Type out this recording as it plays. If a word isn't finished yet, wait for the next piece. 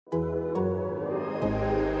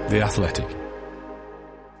The Athletic.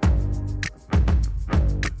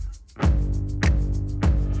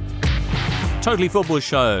 Totally Football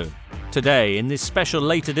Show. Today, in this special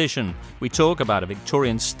late edition, we talk about a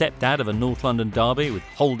Victorian stepdad of a North London derby with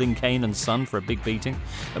holding Kane and Son for a big beating,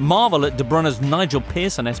 marvel at De Bruyne's Nigel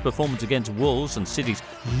Pearson-esque performance against Wolves and City's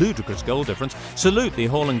ludicrous goal difference, salute the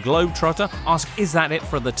Haaland Globetrotter, ask is that it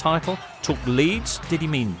for the title, talk Leeds, did he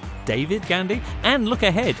mean David Gandy, and look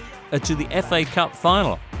ahead to the FA Cup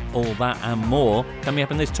final. All that and more coming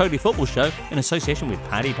up in this Totally Football Show in association with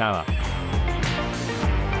Paddy Power.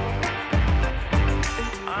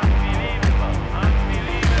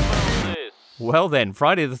 Well then,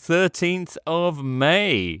 Friday the 13th of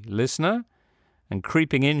May, listener, and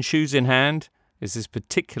creeping in, shoes in hand, is this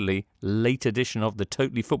particularly late edition of the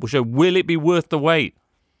Totally Football Show. Will it be worth the wait?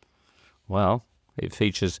 Well, it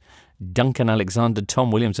features Duncan Alexander,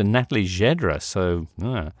 Tom Williams and Natalie Jedra, so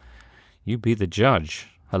you be the judge.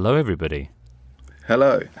 Hello, everybody.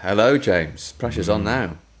 Hello. Hello, James. Pressure's on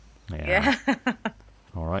now. Yeah.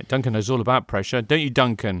 All right, Duncan knows all about pressure. Don't you,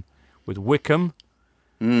 Duncan? With Wycombe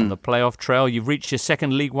on the playoff trail. You've reached your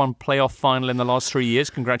second League One playoff final in the last 3 years.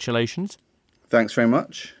 Congratulations. Thanks very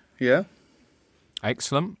much. Yeah.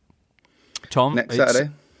 Excellent. Tom? Next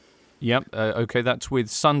Saturday. Yep. Okay, that's with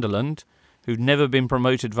Sunderland, who've never been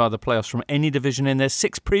promoted via the playoffs from any division in their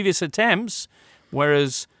 6 previous attempts,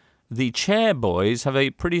 whereas the Chair Boys have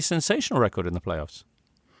a pretty sensational record in the playoffs.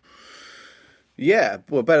 Yeah,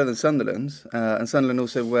 well, better than Sunderland. And Sunderland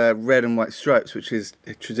also wear red and white stripes, which is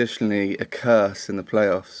traditionally a curse in the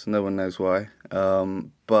playoffs. No one knows why.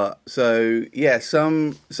 But so, yeah,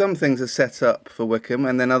 some things are set up for Wycombe,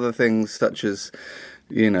 and then other things such as,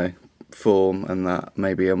 form and that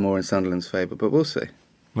maybe are more in Sunderland's favour. But we'll see.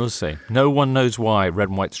 We'll see. No one knows why red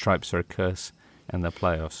and white stripes are a curse in the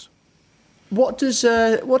playoffs. What does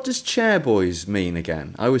Chair Boys mean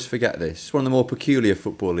again? I always forget this. It's one of the more peculiar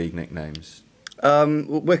Football League nicknames.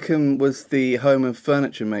 Wycombe was the home of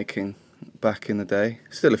furniture making back in the day.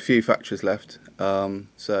 Still a few factories left.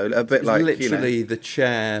 So a bit like literally the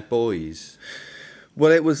Chair Boys.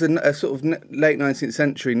 Well, it was a sort of late 19th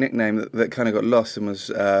century nickname that kind of got lost and was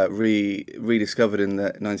rediscovered in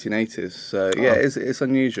the 1980s. So yeah, it's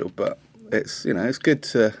unusual, but it's it's good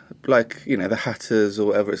to the Hatters or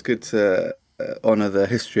whatever. It's good to honour the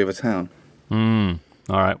history of a town. All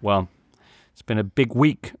right, well. It's been a big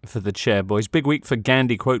week for the Chair Boys. Big week for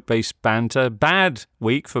Gandhi quote-based banter. Bad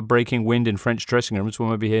week for breaking wind in French dressing rooms. We'll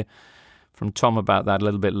maybe hear from Tom about that a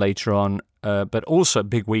little bit later on. But also a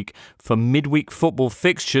big week for midweek football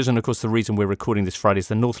fixtures. And, of course, the reason we're recording this Friday is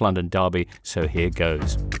the North London derby. So here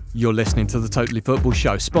goes. You're listening to the Totally Football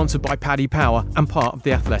Show, sponsored by Paddy Power and part of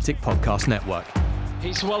the Athletic Podcast Network.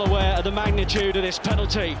 He's well aware of the magnitude of this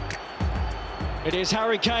penalty. It is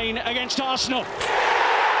Harry Kane against Arsenal.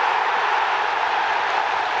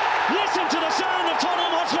 Listen to the sound of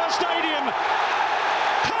Tottenham Hotspur Stadium.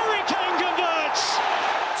 Harry Kane converts.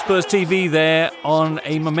 Spurs TV there on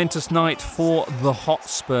a momentous night for the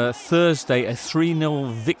Hotspur. Thursday, a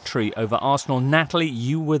 3-0 victory over Arsenal. Natalie,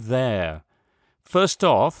 you were there. First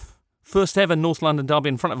off, first ever North London derby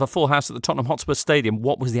in front of a full house at the Tottenham Hotspur Stadium.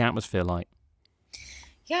 What was the atmosphere like?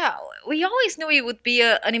 Yeah, we always knew it would be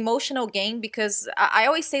an emotional game because I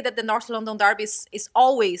always say that the North London derby is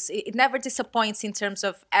always, it never disappoints in terms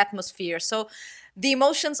of atmosphere. So the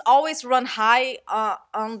emotions always run high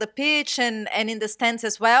on the pitch and in the stands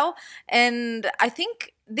as well. And I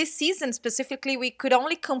think this season specifically, we could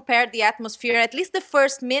only compare the atmosphere, at least the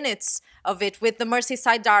first minutes of it, with the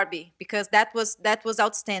Merseyside derby, because that was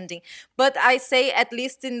outstanding. But I say at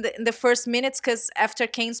least in the first minutes, because after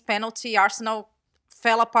Kane's penalty, Arsenal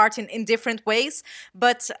fell apart in different ways,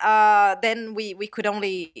 but then we could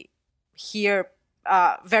only hear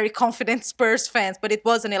very confident Spurs fans, but it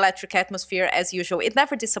was an electric atmosphere as usual. It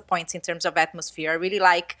never disappoints in terms of atmosphere. I really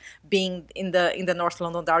like being in the North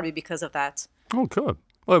London derby because of that. Oh, good.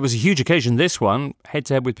 Well, it was a huge occasion, this one,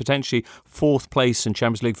 head-to-head with potentially 4th place in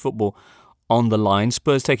Champions League football on the line.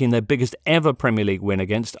 Spurs taking their biggest ever Premier League win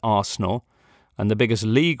against Arsenal, and the biggest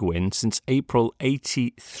league win since April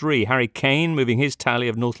 83. Harry Kane moving his tally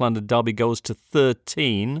of North London derby goals to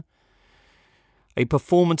 13. A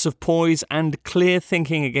performance of poise and clear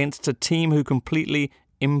thinking against a team who completely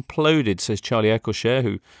imploded, says Charlie Eccleshare,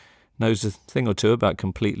 who knows a thing or two about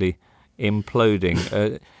completely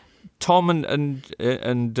imploding. Tom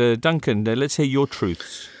and Duncan, let's hear your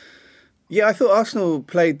truths. Yeah, I thought Arsenal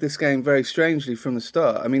played this game very strangely from the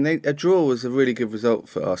start. I mean, a draw was a really good result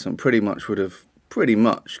for Arsenal. Pretty much would have pretty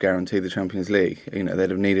much guaranteed the Champions League. You know, they'd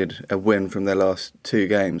have needed a win from their last 2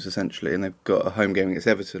 games, essentially, and they've got a home game against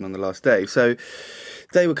Everton on the last day. So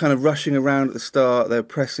they were kind of rushing around at the start. They were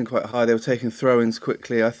pressing quite high. They were taking throw-ins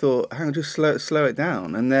quickly. I thought, hang on, just slow it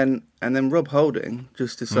down. And then Rob Holding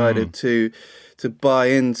just decided to buy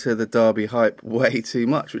into the Derby hype way too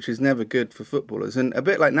much, which is never good for footballers. And a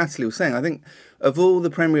bit like Natalie was saying, I think of all the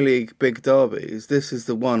Premier League big derbies, this is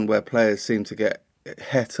the one where players seem to get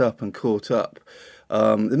het up and caught up.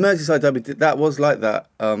 The Merseyside derby, that was like that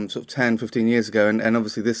sort of 10, 15 years ago, and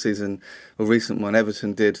obviously this season, or recent one,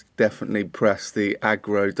 Everton did definitely press the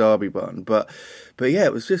aggro derby button. But yeah,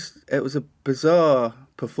 it was a bizarre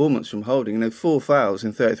performance from Holding. You know, 4 fouls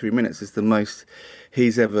in 33 minutes is the most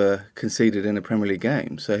he's ever conceded in a Premier League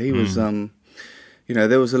game. So he was, you know,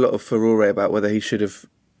 there was a lot of furore about whether he should have,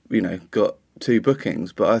 you know, got 2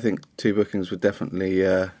 bookings, but I think 2 bookings were definitely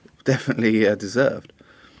deserved.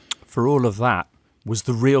 For all of that, was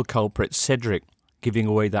the real culprit Cedric giving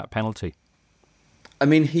away that penalty? I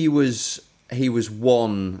mean, he was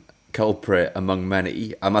one culprit among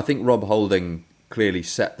many. I think Rob Holding clearly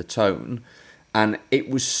set the tone, and it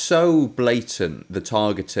was so blatant, the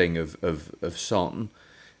targeting of Son,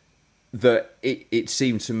 that it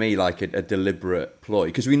seemed to me like a deliberate ploy,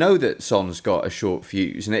 because we know that Son's got a short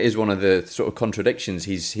fuse, and it is one of the sort of contradictions.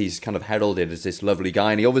 He's kind of heralded as this lovely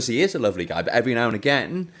guy, and he obviously is a lovely guy, but every now and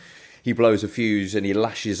again he blows a fuse and he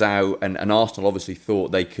lashes out, and Arsenal obviously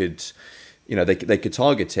thought they could, you know, they could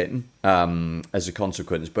target him as a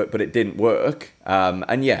consequence, but it didn't work.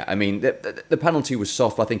 And yeah, I mean, the penalty was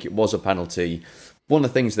soft. I think it was a penalty. One of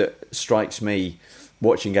the things that strikes me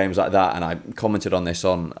watching games like that, and I commented on this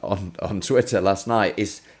on Twitter last night,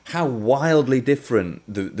 is how wildly different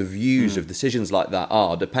the views of decisions like that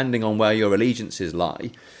are, depending on where your allegiances lie.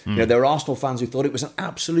 You know, there are Arsenal fans who thought it was an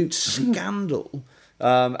absolute scandal.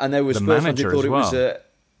 And there were Spurs fans who thought it was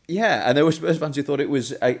and there were Spurs fans who thought it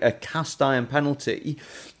was a cast iron penalty.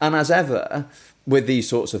 And as ever with these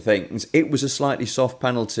sorts of things, it was a slightly soft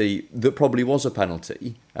penalty that probably was a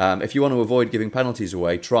penalty. If you want to avoid giving penalties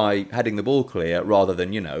away, try heading the ball clear rather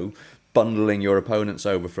than, you know, bundling your opponents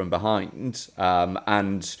over from behind.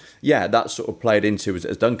 And yeah, that sort of played into,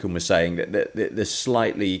 as Duncan was saying, that the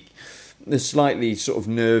slightly sort of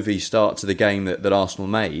nervy start to the game that Arsenal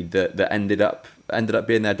made that ended up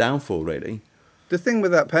being their downfall, really. The thing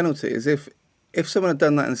with that penalty is if someone had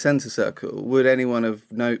done that in the centre circle, would anyone have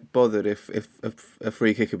bothered if a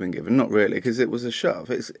free kick had been given? Not really, because it was a shove.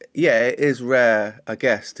 It is rare, I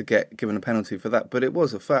guess, to get given a penalty for that, but it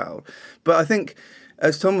was a foul. But I think,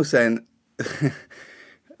 as Tom was saying,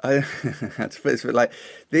 I had to put this, but like,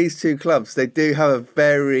 these two clubs, they do have a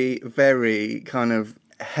very, very kind of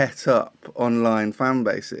het up online fan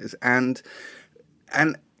bases, and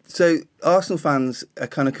so Arsenal fans are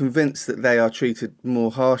kind of convinced that they are treated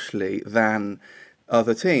more harshly than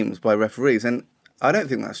other teams by referees, and I don't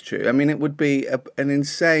think that's true. I mean, it would be an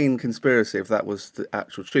insane conspiracy if that was the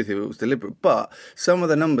actual truth, if it was deliberate, but some of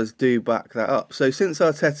the numbers do back that up. So since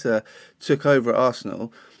Arteta took over at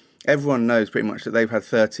Arsenal, everyone knows pretty much that they've had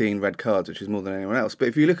 13 red cards, which is more than anyone else. But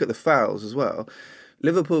if you look at the fouls as well,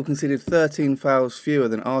 Liverpool conceded 13 fouls fewer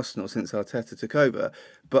than Arsenal since Arteta took over,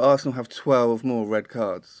 but Arsenal have 12 more red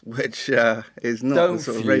cards, which is not the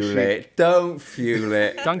sort of ratio. Don't fuel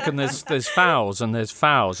it. Duncan, there's fouls,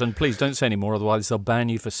 and please don't say any more, otherwise they'll ban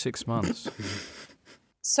you for 6 months.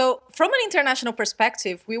 So from an international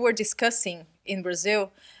perspective, we were discussing in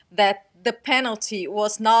Brazil that the penalty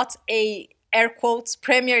was not a, air quotes,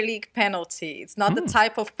 Premier League penalty. It's not the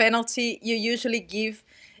type of penalty you usually give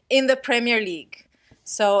in the Premier League.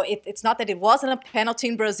 So it's not that it wasn't a penalty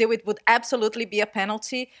in Brazil. It would absolutely be a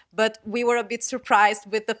penalty, but we were a bit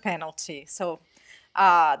surprised with the penalty. So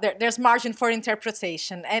there's margin for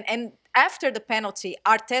interpretation. And after the penalty,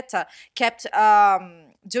 Arteta kept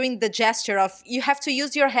doing the gesture of, you have to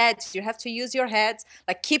use your head,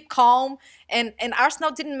 like keep calm. And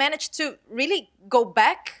Arsenal didn't manage to really go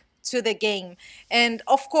back to the game. And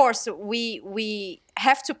of course, we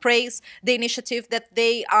have to praise the initiative that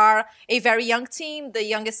they are a very young team, the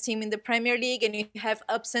youngest team in the Premier League, and you have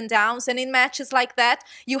ups and downs. And in matches like that,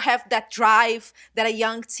 you have that drive that a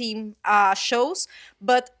young team shows.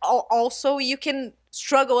 But also you can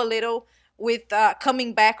struggle a little with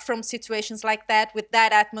coming back from situations like that, with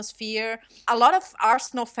that atmosphere. A lot of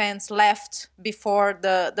Arsenal fans left before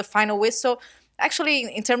the final whistle.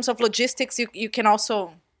 Actually, in terms of logistics, you can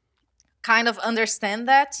also kind of understand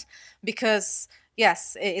that, because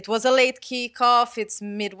yes, it was a late kickoff, it's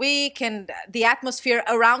midweek, and the atmosphere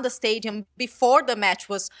around the stadium before the match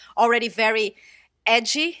was already very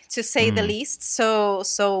edgy, to say the least.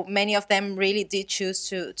 So many of them really did choose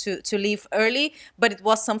to leave early, but it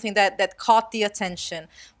was something that caught the attention.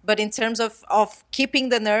 But in terms of keeping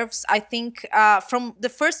the nerves, I think from the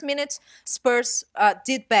first minute, Spurs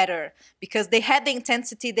did better because they had the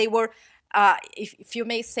intensity. They were, if you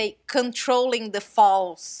may say, controlling the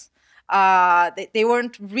falls. They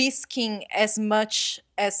weren't risking as much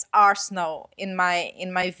as Arsenal in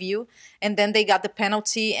my view, and then they got the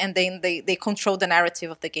penalty, and then they controlled the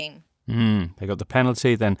narrative of the game. They got the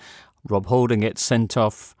penalty, then Rob Holding gets sent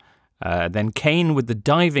off, then Kane with the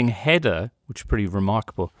diving header, which is pretty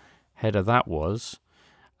remarkable header that was,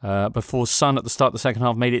 before Son at the start of the second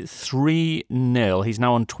half made it 3-0. He's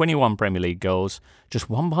now on 21 Premier League goals, just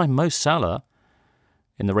one behind Mo Salah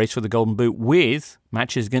in the race for the Golden Boot, with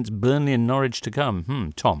matches against Burnley and Norwich to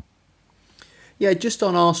come. Tom? Yeah, just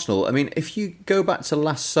on Arsenal, I mean, if you go back to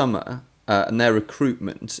last summer and their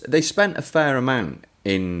recruitment, they spent a fair amount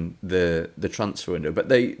in the transfer window, but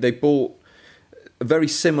they bought a very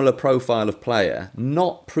similar profile of player,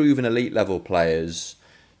 not proven elite level players,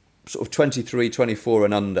 sort of 23, 24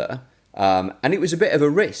 and under, and it was a bit of a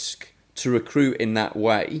risk to recruit in that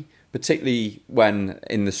way, particularly when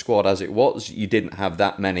in the squad as it was, you didn't have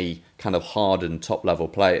that many kind of hardened top-level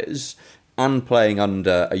players and playing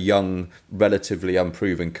under a young, relatively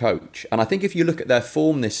unproven coach. And I think if you look at their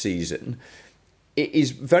form this season, it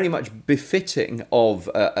is very much befitting of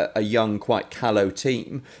a young, quite callow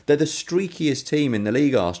team. They're the streakiest team in the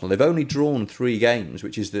league, Arsenal. They've only drawn 3 games,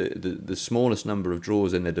 which is the smallest number of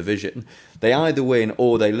draws in the division. They either win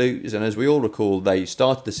or they lose. And as we all recall, they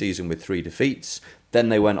started the season with 3 defeats. Then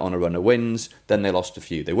they went on a run of wins. Then they lost a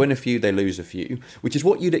few. They win a few, they lose a few, which is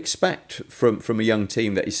what you'd expect from a young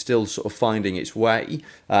team that is still sort of finding its way.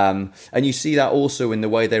 And you see that also in the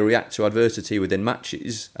way they react to adversity within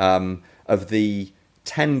matches. Of the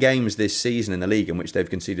 10 games this season in the league in which they've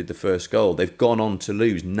conceded the first goal, they've gone on to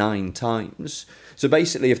lose 9 times. So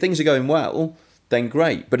basically, if things are going well, then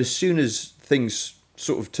great. But as soon as things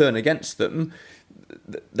sort of turn against them,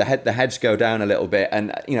 the heads go down a little bit.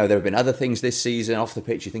 And, you know, there have been other things this season off the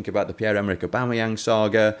pitch. You think about the Pierre-Emerick Aubameyang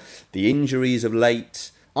saga, the injuries of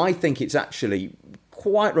late. I think it's actually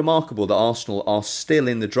quite remarkable that Arsenal are still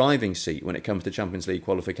in the driving seat when it comes to Champions League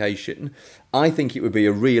qualification. I think it would be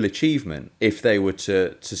a real achievement if they were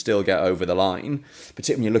to still get over the line,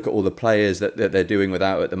 particularly when you look at all the players that they're doing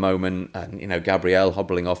without at the moment, and, you know, Gabriel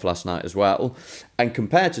hobbling off last night as well. And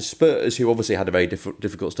compared to Spurs, who obviously had a very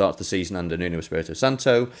difficult start to the season under Nuno Espirito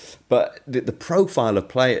Santo, but the profile of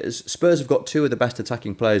players, Spurs have got 2 of the best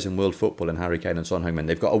attacking players in world football in Harry Kane and Son Heung-min.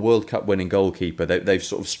 They've got a World Cup winning goalkeeper. They've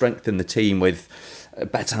sort of strengthened the team with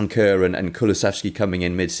Bentancur and Kulusevski coming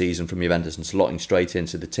in mid-season from Juventus and slotting straight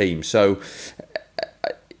into the team. So,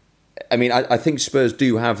 I mean, I think Spurs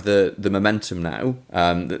do have the momentum now.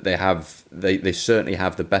 That they certainly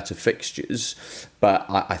have the better fixtures. But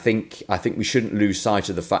I think we shouldn't lose sight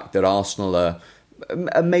of the fact that Arsenal are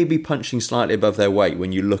maybe punching slightly above their weight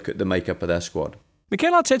when you look at the makeup of their squad.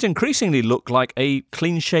 Mikel Arteta increasingly looked like a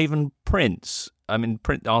clean-shaven prince. I mean,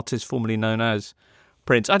 artist formerly known as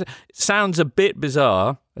Prince. It sounds a bit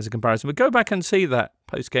bizarre as a comparison, but go back and see that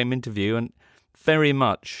post-game interview, and very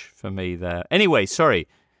much for me there. Anyway, sorry.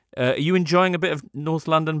 Are you enjoying a bit of North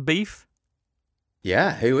London beef?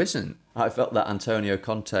 Yeah, who isn't? I felt that Antonio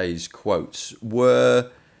Conte's quotes were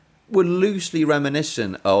loosely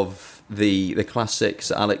reminiscent of the classics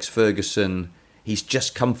Alex Ferguson, he's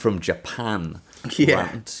just come from Japan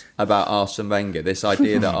rant about Arsene Wenger. This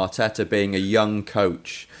idea that Arteta, being a young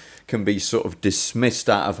coach, can be sort of dismissed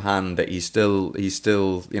out of hand, that he's still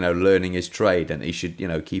learning his trade and he should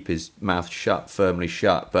keep his mouth firmly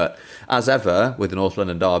shut. But as ever with the North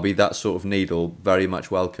London derby, that sort of needle very much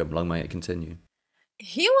welcome. Long may it continue.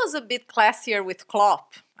 He was a bit classier with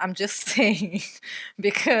Klopp, I'm just saying,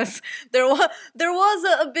 because there was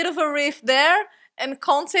a bit of a rift there, and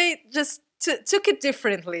Conte just took it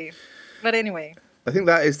differently. But anyway, I think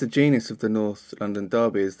that is the genius of the North London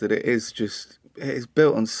derby, is that it is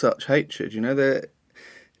built on such hatred. You know,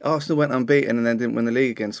 Arsenal went unbeaten and then didn't win the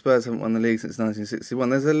league again. Spurs haven't won the league since 1961.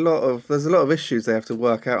 There's a lot of issues they have to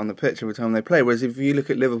work out on the pitch every time they play. Whereas if you look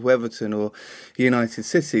at Liverpool, Everton, or United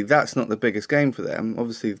City, that's not the biggest game for them.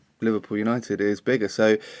 Obviously, Liverpool United is bigger.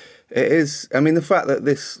 So it is. I mean, the fact that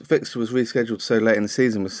this fixture was rescheduled so late in the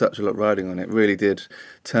season with such a lot riding on it really did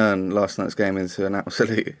turn last night's game into an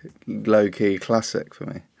absolute low-key classic for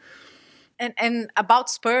me. And about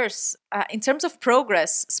Spurs, in terms of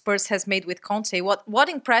progress Spurs has made with Conte, what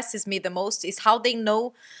impresses me the most is how they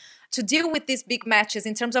know to deal with these big matches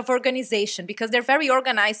in terms of organization, because they're a very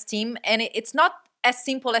organized team, and it's not as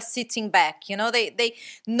simple as sitting back. They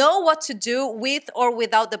know what to do with or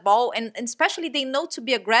without the ball, and especially they know to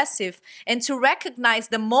be aggressive and to recognize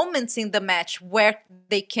the moments in the match where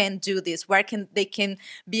they can do this, they can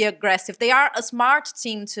be aggressive. They are a smart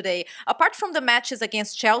team today, apart from the matches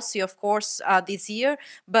against Chelsea, of course, this year.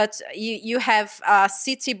 But you have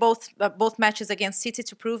City, both matches against City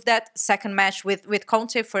to prove that. Second match with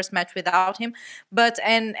Conte, first match without him, but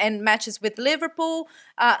and matches with Liverpool.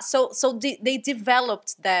 So they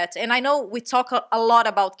developed that. And I know we talk a lot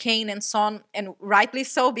about Kane and Son, and rightly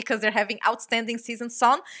so, because they're having outstanding seasons.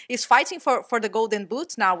 Son is fighting for the Golden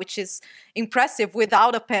Boot now, which is impressive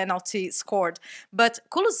without a penalty scored. But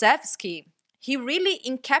Kulusevski, he really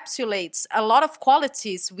encapsulates a lot of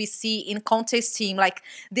qualities we see in Conte's team, like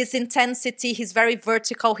this intensity. He's very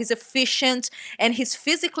vertical, he's efficient, and he's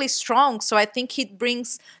physically strong. So I think he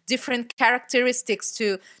brings different characteristics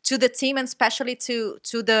to the team, and especially to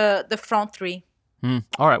the front three.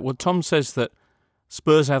 All right, well, Tom says that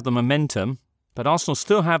Spurs have the momentum, but Arsenal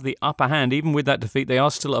still have the upper hand. Even with that defeat, they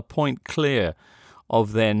are still a point clear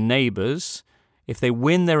of their neighbours. If they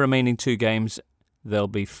win their remaining 2 games, they'll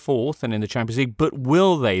be 4th and in the Champions League. But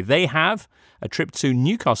will they? They have a trip to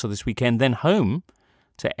Newcastle this weekend, then home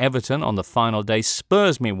to Everton on the final day.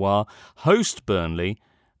 Spurs, meanwhile, host Burnley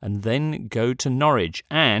and then go to Norwich.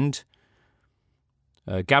 And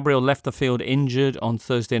Gabriel left the field injured on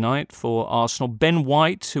Thursday night for Arsenal. Ben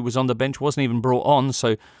White, who was on the bench, wasn't even brought on,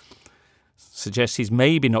 so suggests he's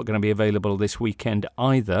maybe not going to be available this weekend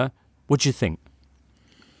either. What do you think?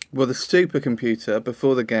 Well, the supercomputer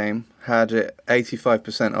before the game had it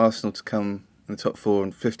 85% Arsenal to come in the top 4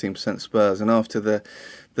 and 15% Spurs. And after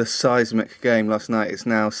the seismic game last night, it's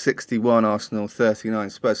now 61 Arsenal, 39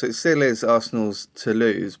 Spurs. So it still is Arsenal's to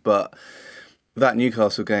lose. But that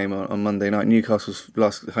Newcastle game on Monday night, Newcastle's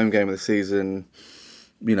last home game of the season,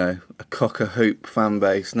 a cock-a-hoop fan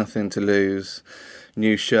base, nothing to lose,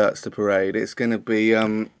 new shirts to parade. It's going to be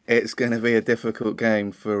a difficult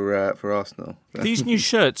game for Arsenal. These new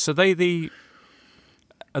shirts, are they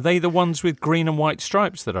the ones with green and white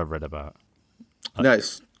stripes that I've read about? No,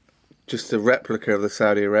 it's just a replica of the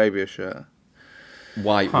Saudi Arabia shirt.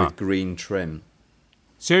 White with green trim.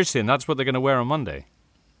 Seriously, and that's what they're going to wear on Monday?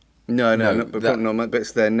 No, but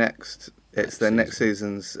it's their next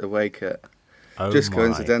season's away kit. Oh, just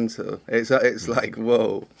coincidental. It's like,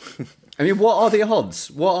 whoa. I mean, what are the odds?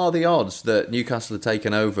 What are the odds that Newcastle are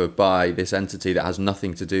taken over by this entity that has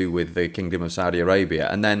nothing to do with the Kingdom of Saudi Arabia,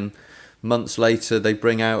 and then months later they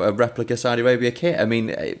bring out a replica Saudi Arabia kit? I mean,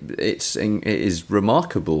 it is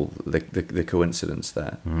remarkable, the coincidence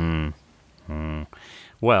there.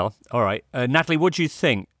 Well, all right. Natalie, what do you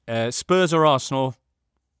think? Spurs or Arsenal?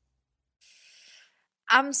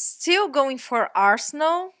 I'm still going for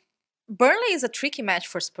Arsenal. Burnley is a tricky match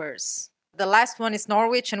for Spurs. The last one is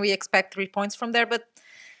Norwich, and we expect 3 points from there. But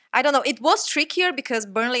I don't know. It was trickier because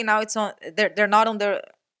Burnley now they're not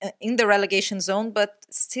in the relegation zone. But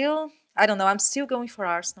still, I don't know. I'm still going for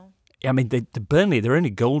Arsenal. I mean, the Burnley, they're only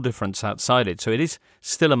goal difference outside it, so it is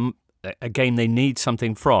still a game they need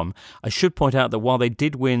something from. I should point out that while they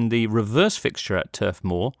did win the reverse fixture at Turf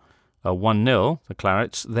Moor, 1-0, the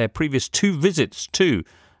Clarets, their previous 2 visits to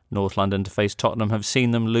North London to face Tottenham have seen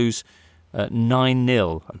them lose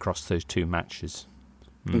 9-0 across those 2 matches.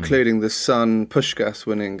 Including the Son Puskás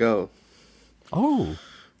winning goal. Oh,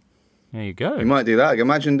 there you go. You might do that.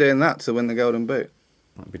 Imagine doing that to win the Golden Boot.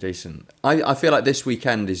 That'd be decent. I feel like this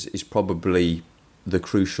weekend is probably the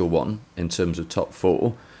crucial one in terms of top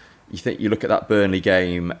 4. You look at that Burnley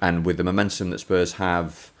game, and with the momentum that Spurs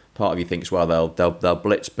have, part of you thinks, well, they'll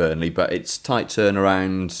blitz Burnley, but it's tight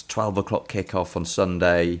turnaround, 12 o'clock kickoff on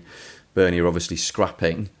Sunday. Burnley are obviously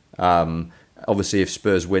scrapping. Obviously, if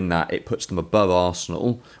Spurs win that, it puts them above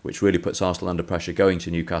Arsenal, which really puts Arsenal under pressure going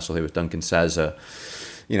to Newcastle, who, as Duncan says, are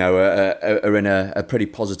in a pretty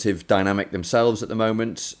positive dynamic themselves at the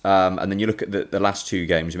moment. And then you look at the last 2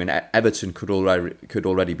 games. I mean, Everton could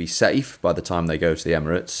already be safe by the time they go to the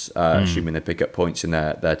Emirates, assuming they pick up points in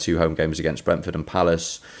their 2 home games against Brentford and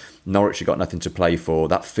Palace. Norwich have got nothing to play for.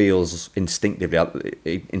 That feels instinctively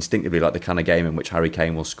like the kind of game in which Harry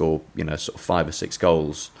Kane will score, sort of 5 or 6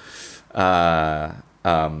 goals, in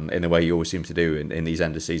the way he always seems to do in these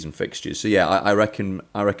end of season fixtures. So yeah, I reckon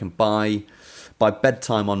by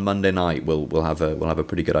bedtime on Monday night we'll have a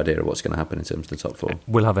pretty good idea of what's going to happen in terms of the top 4.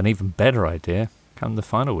 We'll have an even better idea come the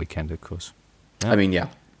final weekend, of course. Yeah. I mean, yeah,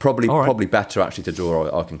 probably better actually to draw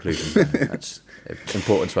our conclusions. That's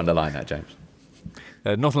important to underline that, James.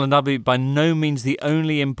 North London Derby, by no means the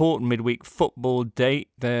only important midweek football date.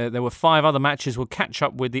 There were 5 other matches. We'll catch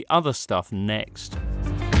up with the other stuff next.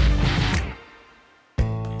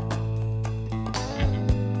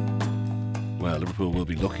 Well, Liverpool will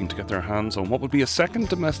be looking to get their hands on what would be a second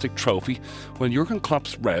domestic trophy when Jurgen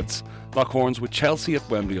Klopp's Reds lock horns with Chelsea at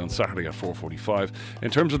Wembley on Saturday at 4:45.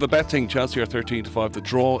 In terms of the betting, Chelsea are 13-5, the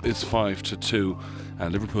draw is 5-2,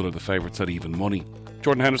 and Liverpool are the favourites at even money.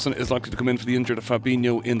 Jordan Henderson is likely to come in for the injured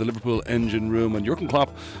Fabinho in the Liverpool engine room, and Jurgen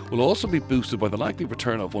Klopp will also be boosted by the likely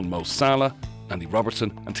return of one Mo Salah, Andy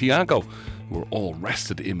Robertson and Thiago, who were all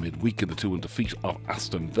rested in midweek in the 2-1 defeat of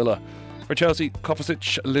Aston Villa. For Chelsea,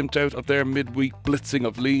 Kovacic limped out of their midweek blitzing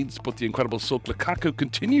of Leeds, but the incredible Suk Lukaku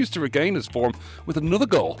continues to regain his form with another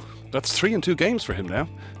goal. That's 3 in 2 games for him now,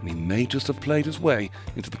 and he may just have played his way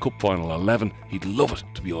into the Cup Final 11. He'd love it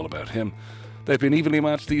to be all about him. They've been evenly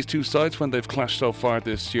matched, these two sides, when they've clashed so far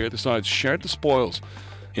this year. The sides shared the spoils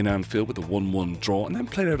in Anfield with a 1-1 draw, and then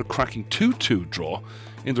played out a cracking 2-2 draw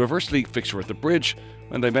in the reverse league fixture at the Bridge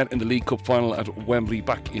when they met in the League Cup Final at Wembley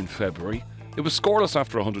back in February. It was scoreless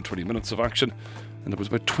after 120 minutes of action, and there was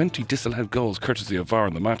about 20 disallowed goals courtesy of VAR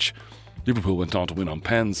in the match. Liverpool went on to win on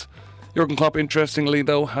pens. Jurgen Klopp, interestingly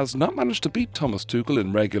though, has not managed to beat Thomas Tuchel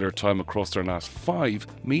in regular time across their last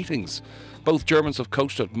 5 meetings. Both Germans have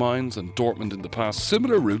coached at Mainz and Dortmund in the past,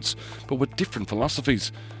 similar routes but with different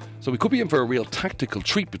philosophies. So we could be in for a real tactical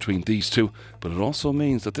treat between these two, but it also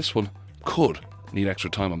means that this one could need extra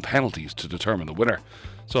time and penalties to determine the winner.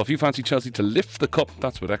 So if you fancy Chelsea to lift the cup,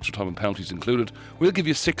 that's with extra time and penalties included, we'll give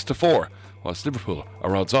you 6-4, whilst Liverpool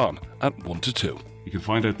are odds on at 1-2. You can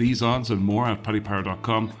find out these odds and more at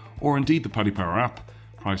paddypower.com or indeed the Paddy Power app.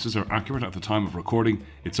 Prices are accurate at the time of recording.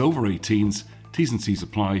 It's over 18s. T's and C's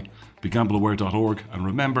apply. BeGambleAware.org, and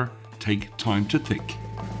remember, take time to think.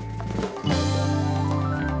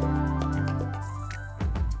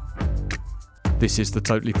 This is the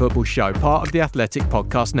Totally Football Show, part of the Athletic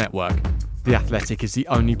Podcast Network. The Athletic is the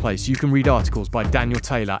only place you can read articles by Daniel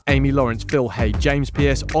Taylor, Amy Lawrence, Phil Hay, James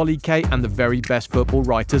Pearce, Ollie Kay, and the very best football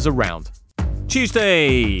writers around.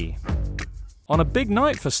 Tuesday! On a big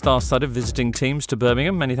night for star-studded visiting teams to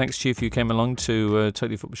Birmingham. Many thanks to you if you came along to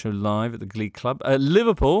Totally Football Show live at the Glee Club.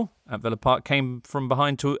 Liverpool at Villa Park came from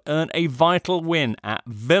behind to earn a vital win at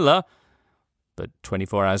Villa. But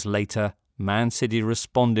 24 hours later, Man City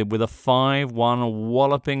responded with a 5-1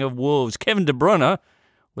 walloping of Wolves. Kevin De Bruyne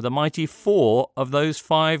with a mighty 4 of those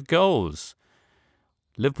 5 goals.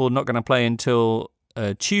 Liverpool not going to play until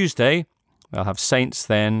Tuesday. They'll have Saints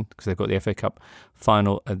then, because they've got the FA Cup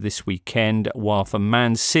final this weekend. While for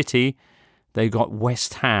Man City, they've got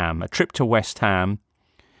West Ham, a trip to West Ham,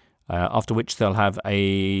 after which they'll have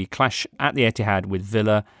a clash at the Etihad with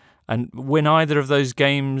Villa and win either of those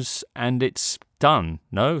games and it's done.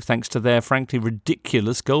 No, thanks to their frankly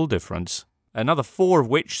ridiculous goal difference. Another 4 of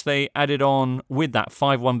which they added on with that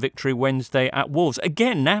 5-1 victory Wednesday at Wolves.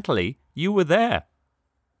 Again, Natalie, you were there.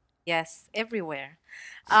 Yes, everywhere.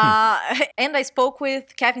 And I spoke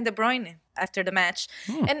with Kevin De Bruyne after the match.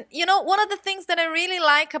 And, you know, one of the things that I really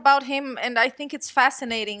like about him, and I think it's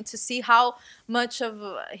fascinating to see how much of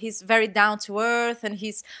he's very down to earth and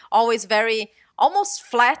he's always very almost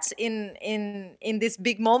flat in these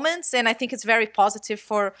big moments. And I think it's very positive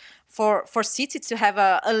for City to have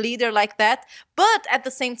a leader like that. But at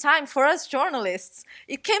the same time, for us journalists,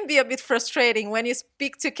 it can be a bit frustrating when you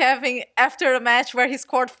speak to Kevin after a match where he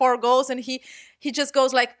scored 4 goals and he just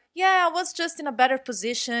goes like, yeah, I was just in a better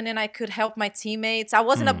position and I could help my teammates. I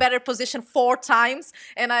was in a better position 4 times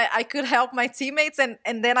and I could help my teammates.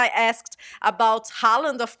 And then I asked about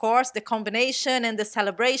Haaland, of course, the combination and the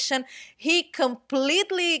celebration. He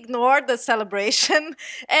completely ignored the celebration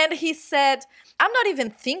and he said, I'm not even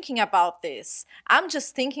thinking about this. I'm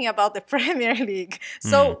just thinking about the Premier League.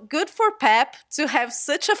 So good for Pep to have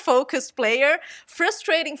such a focused player.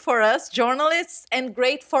 Frustrating for us journalists and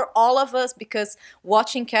great for all of us because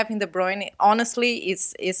watching Kevin De Bruyne, honestly,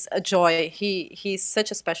 is a joy. He's such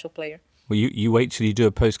a special player. Well, you wait till you do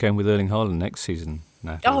a post-game with Erling Haaland next season,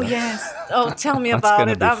 Natalie. Oh, yes. Oh, tell me That's about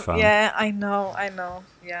gonna it. be fun. Yeah, I know.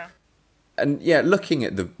 Yeah. And yeah, looking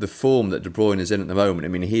at the form that De Bruyne is in at the moment, I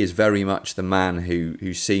mean, he is very much the man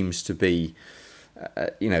who seems to be,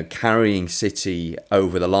 carrying City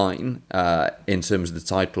over the line in terms of the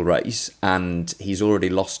title race. And he's already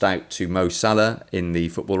lost out to Mo Salah in the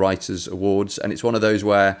Football Writers Awards. And it's one of those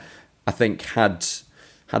where I think had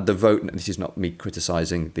the vote, and this is not me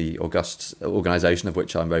criticising the august organisation of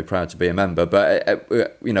which I'm very proud to be a member, but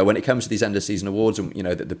when it comes to these end of season awards, and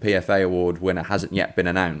that the PFA award winner hasn't yet been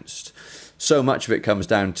announced, so much of it comes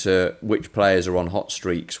down to which players are on hot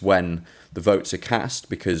streaks when the votes are cast,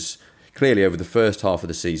 because clearly over the first half of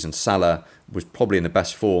the season, Salah was probably in the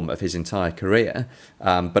best form of his entire career.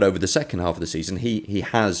 But over the second half of the season, he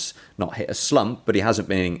has not hit a slump, but he hasn't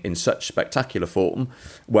been in such spectacular form.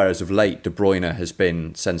 Whereas of late, De Bruyne has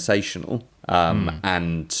been sensational.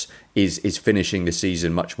 and is finishing the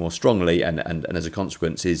season much more strongly, and as a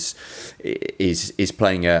consequence is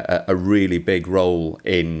playing a really big role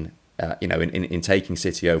in taking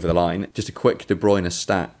City over the line. Just a quick De Bruyne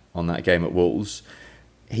stat on that game at Wolves.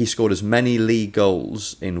 He scored as many league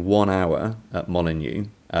goals in 1 hour at Molineux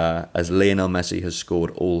as Lionel Messi has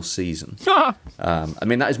scored all season. I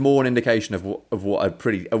mean, that is more an indication of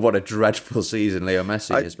what a dreadful season Leo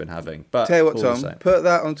Messi has been having. But tell you what, Tom, put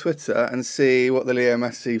that on Twitter and see what the Leo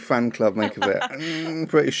Messi fan club make of it. I'm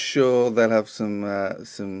pretty sure they'll have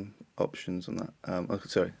some options on that.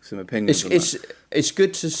 Some opinions on that. It's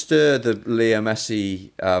good to stir the Leo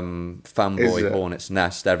Messi fanboy hornet's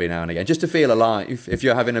nest every now and again, just to feel alive. If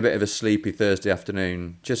you're having a bit of a sleepy Thursday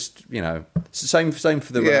afternoon, just, it's the same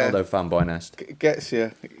for the Ronaldo fanboy nest. Gets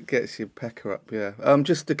your pecker up, yeah.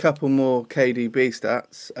 Just a couple more KDB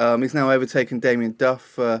stats. He's now overtaken Damien Duff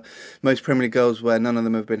for most Premier League goals where none of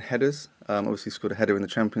them have been headers. Obviously scored a header in the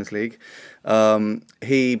Champions League.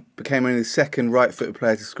 He became only the second right-footed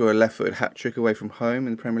player to score a left-footed hat-trick away from home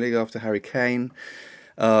in the Premier League after Harry Kane.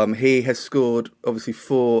 He has scored, obviously,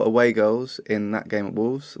 4 away goals in that game at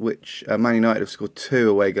Wolves, which Man United have scored 2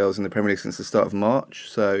 away goals in the Premier League since the start of March,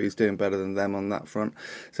 so he's doing better than them on that front.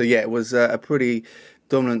 So, yeah, it was a pretty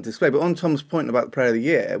dominant display. But on Tom's point about the Player of the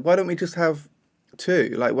Year, why don't we just have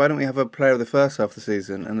 2? Like, why don't we have a player of the first half of the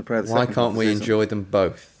season and the player of the second half of the season? Why can't we enjoy them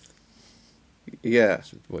both? Yeah.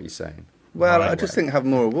 That's what you're saying. Well, I just think have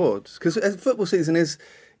more awards. Because football season is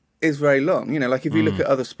very long. Like if you look at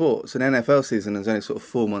other sports, an NFL season is only sort of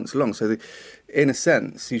 4 months long. So in a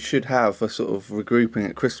sense, you should have a sort of regrouping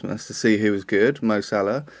at Christmas to see who was good, Mo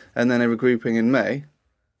Salah, and then a regrouping in May.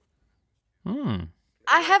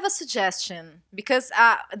 I have a suggestion, because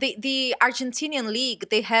the Argentinian league,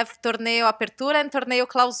 they have Torneo Apertura and Torneo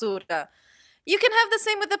Clausura. You can have the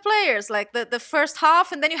same with the players, like the first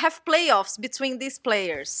half, and then you have playoffs between these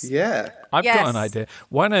players. Yeah. I've got an idea.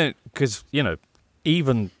 Why don't, because,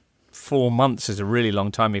 even 4 months is a really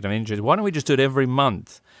long time to get injured. Why don't we just do it every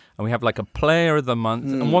month? And we have like a player of the month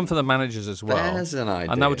and one for the managers as well. There's an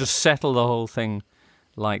idea. And that would just settle the whole thing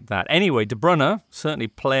like that. Anyway, De Bruyne, certainly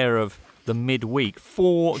player of the midweek.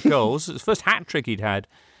 4 goals. It's the first hat-trick he'd had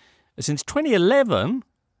since 2011.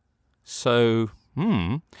 So...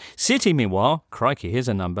 City, meanwhile, crikey, here's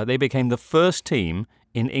a number. They became the first team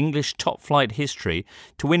in English top-flight history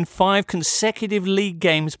to win 5 consecutive league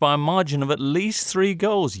games by a margin of at least 3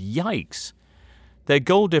 goals. Yikes. Their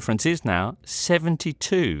goal difference is now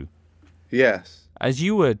 72. Yes. As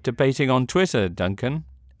you were debating on Twitter, Duncan,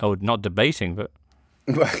 or not debating, but...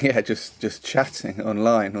 Well, yeah, just chatting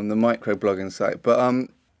online on the microblogging site. But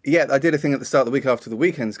yeah, I did a thing at the start of the week after the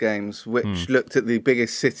weekend's games, which looked at the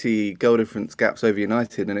biggest City goal difference gaps over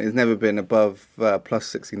United, and it has never been above plus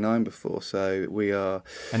 69 before. So we are...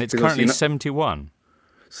 And it's currently 71.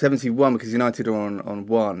 71 because United are on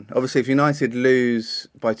 1. Obviously, if United lose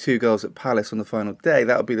by 2 goals at Palace on the final day,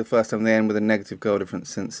 that would be the first time they end with a negative goal difference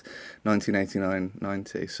since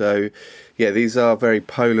 1989-90. So, yeah, these are very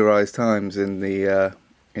polarised times in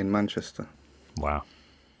Manchester. Wow.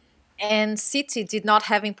 And City did not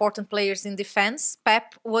have important players in defense.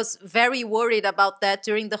 Pep was very worried about that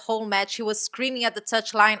during the whole match. He was screaming at the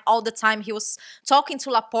touchline all the time. He was talking to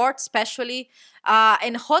Laporte, especially.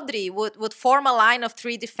 And Rodri would form a line of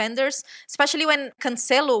 3 defenders, especially when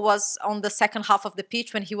Cancelo was on the second half of the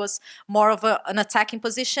pitch, when he was more of an attacking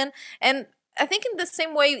position. And I think in the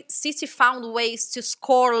same way, City found ways to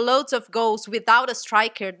score loads of goals without a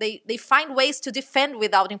striker. They find ways to defend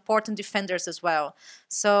without important defenders as well.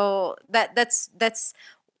 So that's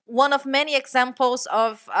one of many examples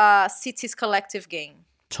of City's collective game.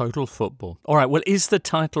 Total football. All right, well, is the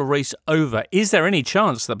title race over? Is there any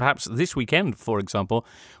chance that perhaps this weekend, for example,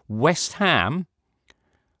 West Ham,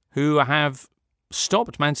 who have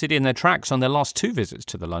stopped Man City in their tracks on their last 2 visits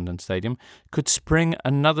to the London Stadium, could spring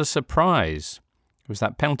another surprise? It was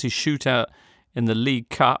that penalty shootout in the League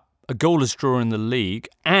Cup, a goalless draw in the league,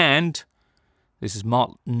 and this is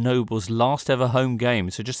Mark Noble's last ever home game.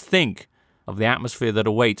 So just think of the atmosphere that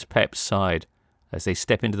awaits Pep's side as they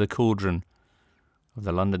step into the cauldron of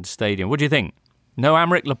the London Stadium. What do you think? No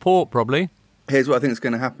Aymeric Laporte, probably. Here's what I think is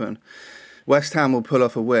going to happen. West Ham will pull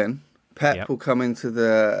off a win. Pep will come into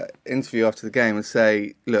the interview after the game and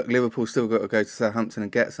say, look, Liverpool's still got to go to Southampton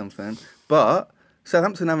and get something. But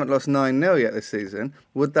Southampton haven't lost 9-0 yet this season.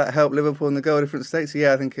 Would that help Liverpool in the goal difference stakes?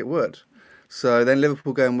 Yeah, I think it would. So then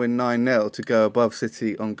Liverpool go and win 9-0 to go above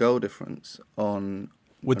City on goal difference on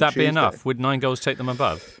Would that be enough? Would 9 goals take them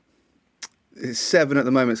above? It's 7 at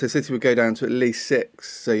the moment, so City would go down to at least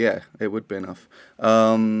 6. So yeah, it would be enough.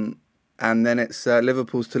 and then it's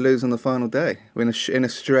Liverpool's to lose on the final day in a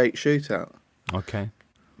straight shootout. Okay,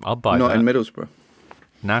 I'll buy that. Not in Middlesbrough.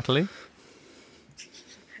 Natalie?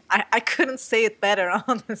 I couldn't say it better,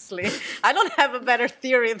 honestly. I don't have a better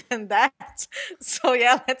theory than that. So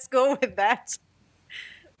yeah, let's go with that.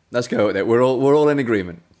 Let's go with it. We're all in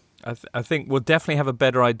agreement. I think we'll definitely have a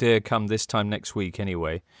better idea come this time next week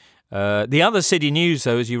anyway. The other City news,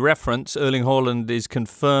 though, as you reference, Erling Haaland is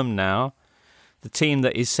confirmed now. The team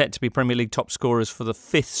that is set to be Premier League top scorers for the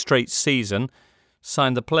 5th straight season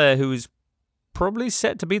signed the player who is probably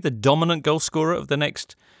set to be the dominant goal scorer of the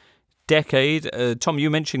next decade. Tom, you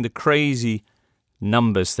mentioned the crazy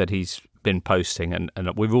numbers that he's been posting, and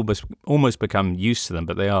we've almost become used to them,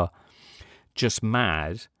 but they are just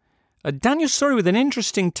mad. Daniel Storey with an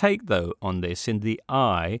interesting take, though, on this in the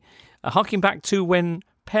Eye, harking back to when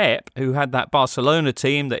Pep, who had that Barcelona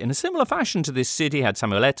team that in a similar fashion to this City had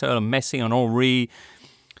Samuel Eto'o and Messi and Henry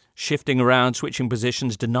shifting around, switching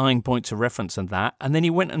positions, denying points of reference and that, and then he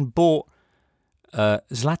went and bought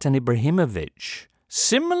Zlatan Ibrahimovic.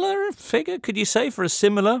 Similar figure, could you say, for a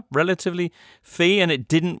similar, relatively fee, and it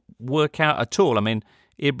didn't work out at all. I mean,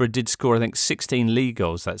 Ibra did score, I think, 16 league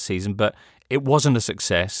goals that season, but it wasn't a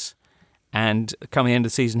success, and coming end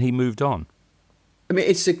of the season, he moved on. I mean,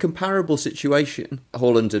 it's a comparable situation.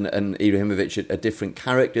 Haaland and Ibrahimovic are different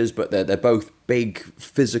characters, but they're both big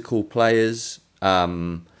physical players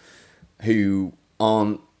who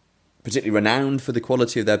aren't particularly renowned for the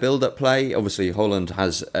quality of their build-up play. Obviously, Haaland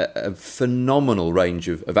has a phenomenal range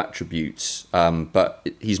of attributes, but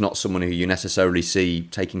he's not someone who you necessarily see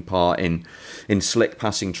taking part in slick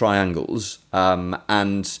passing triangles.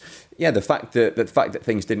 And yeah, the fact that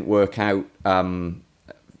things didn't work out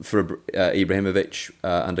for Ibrahimovic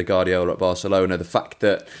under Guardiola at Barcelona, the fact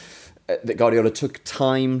that Guardiola took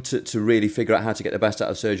time to really figure out how to get the best out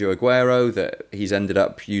of Sergio Aguero, that he's ended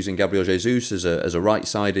up using Gabriel Jesus as a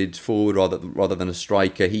right-sided forward rather than a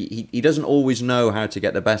striker. He doesn't always know how to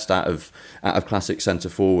get the best out of classic centre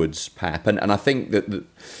forwards, Pep. And I think that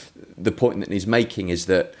the point that he's making is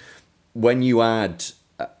that when you add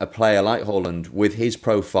a player like Haaland with his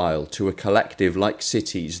profile to a collective like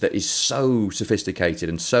City's that is so sophisticated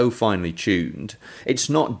and so finely tuned, it's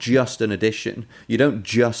not just an addition. You don't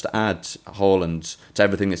just add Haaland to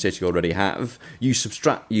everything that City already have. You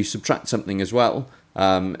subtract something as well,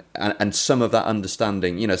 and some of that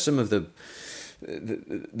understanding. You know, some of the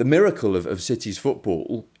miracle of City's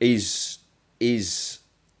football is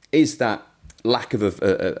that lack of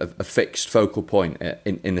a fixed focal point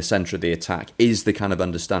in the centre of the attack, is the kind of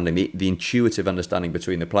understanding, the intuitive understanding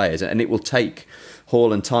between the players, and it will take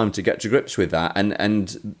Haaland time to get to grips with that,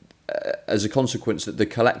 and as a consequence that the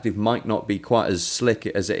collective might not be quite as slick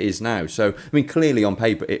as it is now. So, I mean, clearly on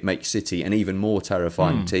paper it makes City an even more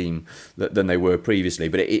terrifying team than they were previously,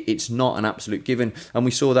 but it's not an absolute given, and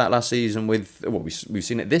we saw that last season with, well, we've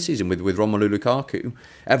seen it this season with Romelu Lukaku.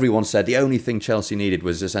 Everyone said the only thing Chelsea needed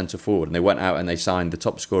was a centre forward, and they went out and they signed the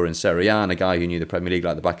top scorer in Serie A, and a guy who knew the Premier League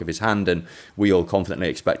like the back of his hand, and we all confidently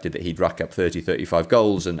expected that he'd rack up 30-35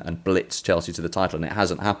 goals and blitz Chelsea to the title, and it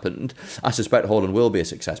hasn't happened. I suspect Haaland will be a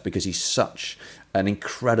success because he's such an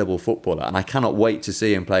incredible footballer, and I cannot wait to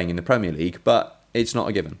see him playing in the Premier League, but it's not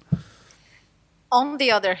a given. On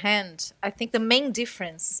the other hand, I think the main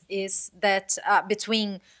difference is that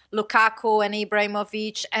between Lukaku and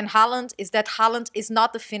Ibrahimovic and Haaland is that Haaland is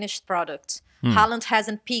not the finished product. Haaland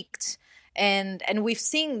hasn't peaked. And we've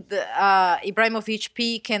seen the Ibrahimovic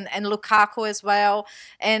peak and Lukaku as well.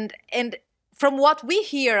 And from what we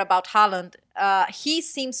hear about Haaland, he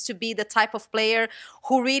seems to be the type of player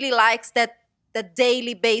who really likes that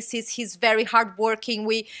daily basis. He's very hardworking.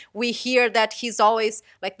 We hear that he's always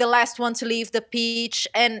like the last one to leave the pitch,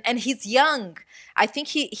 and he's young. I think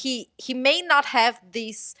he may not have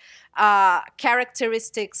these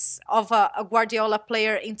characteristics of a Guardiola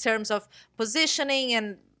player in terms of positioning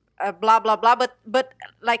and blah blah blah, but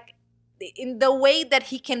like in the way that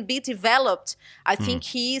he can be developed, I think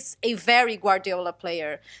he's a very Guardiola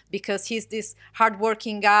player, because he's this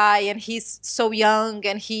hardworking guy and he's so young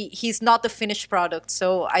and he's not the finished product.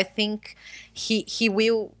 So I think he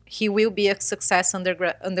will be a success under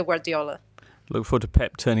Guardiola. Look forward to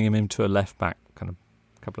Pep turning him into a left back kind of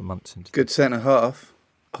a couple of months into. Good centre half.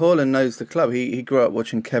 Haaland knows the club. He grew up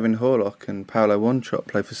watching Kevin Horlock and Paulo Wanchope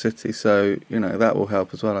play for City, so that will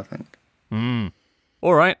help as well, I think.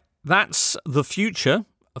 All right. That's the future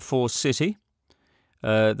for City.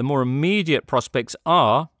 The more immediate prospects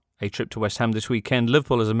are a trip to West Ham this weekend.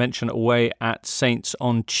 Liverpool, as I mentioned, away at Saints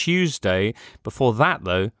on Tuesday. Before that,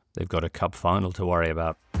 though, they've got a cup final to worry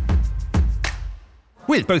about.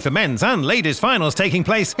 With both the men's and ladies' finals taking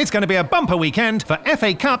place, it's going to be a bumper weekend for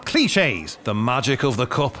FA Cup clichés. The magic of the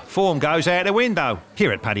cup. Form goes out the window.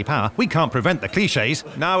 Here at Paddy Power, we can't prevent the clichés.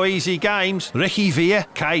 No easy games. Ricky Villa,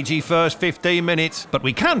 cagey first 15 minutes. But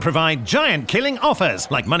we can provide giant killing offers,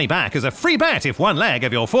 like money back as a free bet if one leg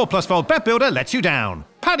of your 4+4 bet builder lets you down.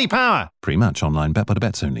 Paddy Power. Pre-match online bet builder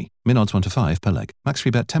bets only. Min odds 1 to 5 per leg. Max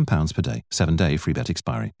free bet £10 per day. 7-day free bet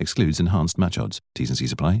expiry. Excludes enhanced match odds. T's and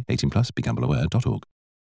C's apply. 18+. BeGambleAware.org.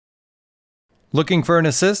 Looking for an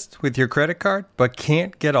assist with your credit card, but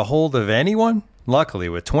can't get a hold of anyone? Luckily,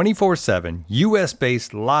 with 24/7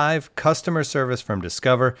 US-based live customer service from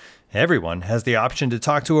Discover, everyone has the option to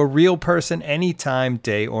talk to a real person anytime,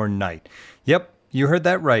 day or night. Yep, you heard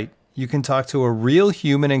that right. You can talk to a real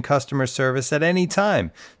human in customer service at any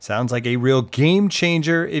time. Sounds like a real game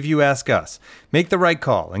changer if you ask us. Make the right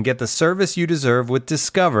call and get the service you deserve with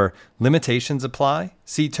Discover. Limitations apply.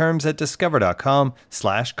 See terms at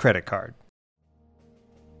discover.com/creditcard.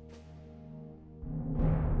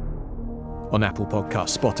 On Apple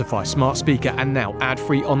Podcasts, Spotify, Smart Speaker, and now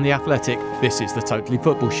ad-free on The Athletic, this is the Totally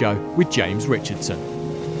Football Show with James Richardson.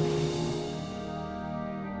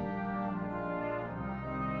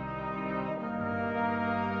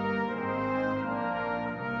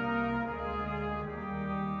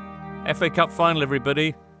 FA Cup final,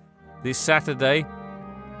 everybody. This Saturday,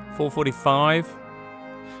 4:45.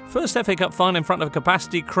 First FA Cup final in front of a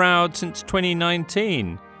capacity crowd since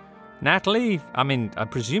 2019. Natalie, I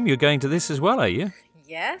presume you're going to this as well, are you?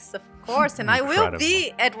 Yes, of course. And I will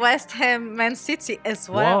be at West Ham Man City as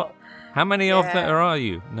well. What? How many of there are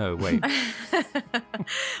you? No, wait.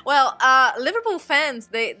 Well, Liverpool fans,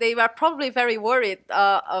 they were probably very worried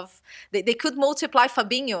they could multiply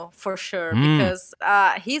Fabinho for sure because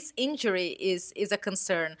his injury is a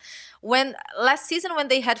concern. When last season when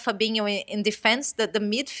they had Fabinho in defense, the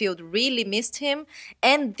midfield really missed him.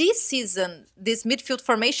 And this season, this midfield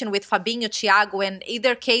formation with Fabinho, Thiago, and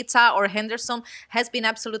either Keita or Henderson has been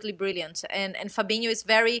absolutely brilliant. And Fabinho is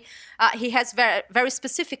he has very, very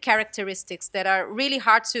specific characteristics that are really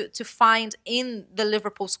hard to find in the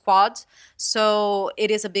Liverpool squad. So it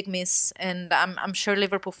is a big miss. And I'm sure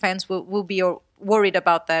Liverpool fans will be worried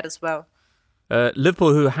about that as well.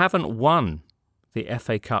 Liverpool, who haven't won the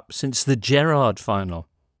FA Cup since the Gerrard final,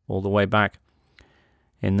 all the way back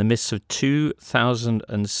in the midst of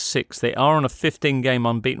 2006. They are on a 15-game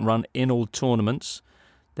unbeaten run in all tournaments.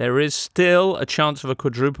 There is still a chance of a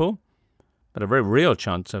quadruple, but a very real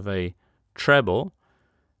chance of a treble,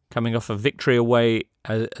 coming off a victory away,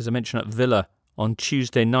 as I mentioned, at Villa on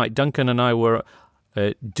Tuesday night. Duncan and I were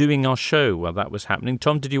doing our show while that was happening.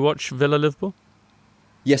 Tom, did you watch Villa-Liverpool?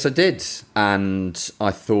 Yes, I did. And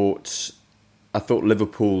I thought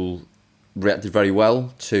Liverpool reacted very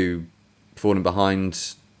well to falling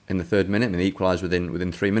behind in the third minute. They equalised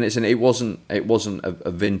within 3 minutes, and it wasn't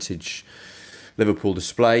a vintage Liverpool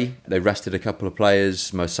display. They rested a couple of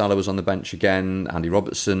players. Mo Salah was on the bench again. Andy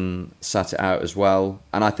Robertson sat it out as well,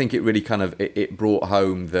 and I think it really it brought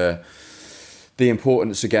home the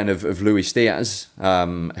importance again of Luis Diaz,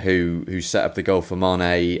 who set up the goal for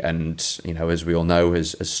Mane, and as we all know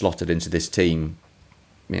has slotted into this team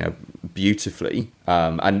beautifully,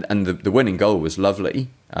 and the winning goal was lovely.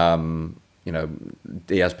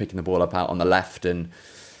 Diaz picking the ball up out on the left and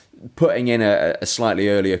putting in a slightly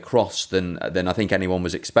earlier cross than I think anyone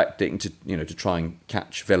was expecting to try and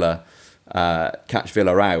catch Villa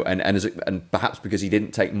out, and perhaps because he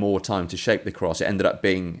didn't take more time to shape the cross, it ended up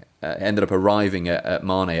arriving at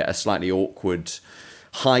Mane at a slightly awkward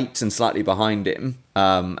height and slightly behind him,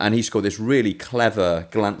 and he scored this really clever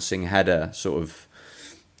glancing header, sort of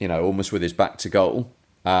almost with his back to goal.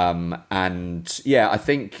 I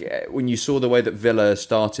think when you saw the way that Villa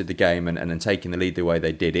started the game and taking the lead the way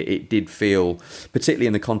they did, it did feel, particularly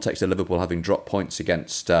in the context of Liverpool having dropped points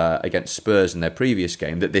against Spurs in their previous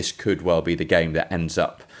game, that this could well be the game that ends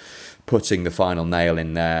up putting the final nail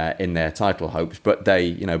in their title hopes. But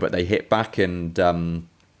they hit back and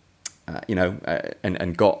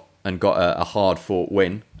got a hard fought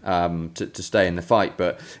win to stay in the fight.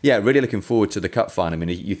 But yeah, really looking forward to the cup final.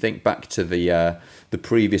 You think back to the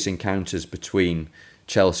previous encounters between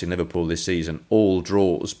Chelsea and Liverpool this season, all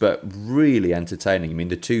draws, but really entertaining.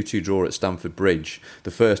 The 2-2 draw at Stamford Bridge, the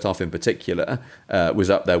first half in particular, was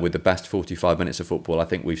up there with the best 45 minutes of football I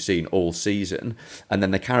think we've seen all season. And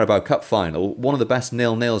then the Carabao Cup final, one of the best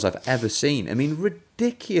 0-0s I've ever seen.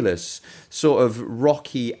 Ridiculous sort of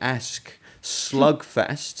Rocky-esque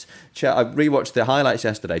slugfest. I rewatched the highlights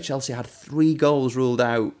yesterday. Chelsea had 3 goals ruled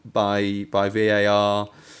out by VAR.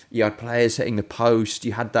 You had players hitting the post.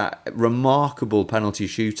 You had that remarkable penalty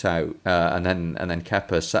shootout, and then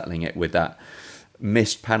Kepa settling it with that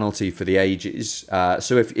missed penalty for the ages.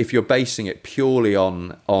 So if you're basing it purely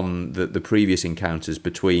on the previous encounters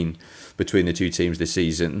between the two teams this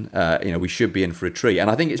season, we should be in for a treat. And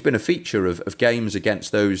I think it's been a feature of games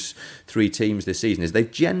against those three teams this season is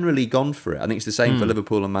they've generally gone for it. I think it's the same for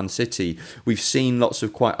Liverpool and Man City. We've seen lots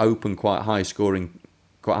of quite open, quite high scoring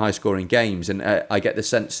games, and I get the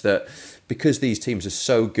sense that because these teams are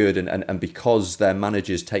so good and because their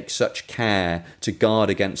managers take such care to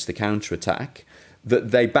guard against the counter-attack,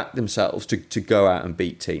 that they back themselves to go out and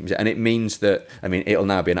beat teams. And it means that, it'll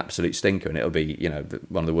now be an absolute stinker, and it'll be,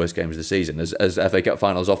 one of the worst games of the season, as FA Cup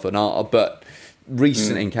finals often are. But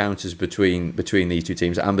recent encounters between these two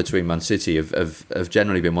teams and between Man City have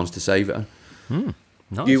generally been ones to savour. Nice.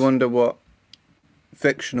 Do you wonder what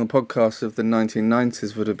fictional podcasts of the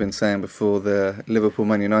 1990s would have been saying before the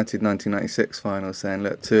Liverpool-Man United 1996 final, saying,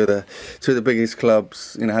 look, two of the biggest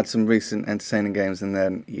clubs, had some recent entertaining games, and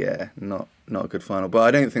then, not a good final. But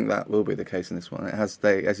I don't think that will be the case in this one. As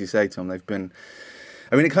you say, Tom, they've been,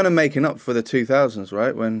 it kind of making up for the 2000s,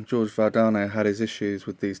 right, when George Valdano had his issues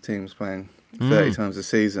with these teams playing 30 times a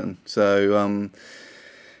season. So,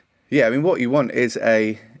 what you want is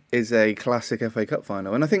a classic FA Cup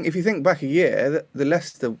final. And I think if you think back a year, the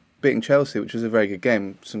Leicester beating Chelsea, which was a very good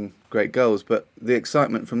game, some great goals, but the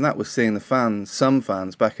excitement from that was seeing some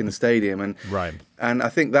fans back in the stadium. And right. And I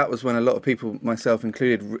think that was when a lot of people, myself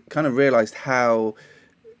included, kind of realised how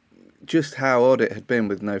odd it had been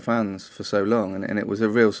with no fans for so long. And it was a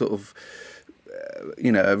real sort of,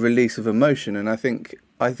 a release of emotion. And I think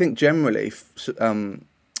generally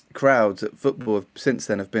crowds at football since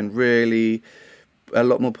then have been really a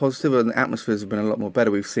lot more positive, and the atmospheres have been a lot more better.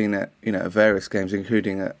 We've seen it, at various games,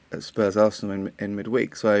 including at Spurs Arsenal in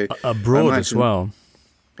midweek. So abroad as well.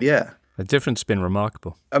 Yeah. The difference has been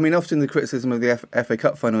remarkable. Often the criticism of the FA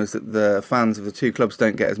Cup final is that the fans of the two clubs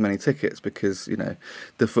don't get as many tickets because,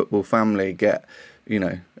 the football family get,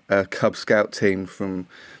 a Cub Scout team from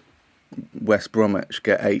West Bromwich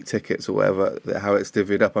get 8 tickets or whatever, how it's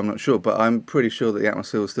divvied up, I'm not sure, but I'm pretty sure that the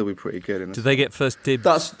atmosphere will still be pretty good. Do they get first dibs?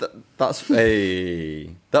 That's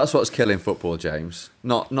what's killing football, James.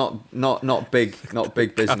 Not big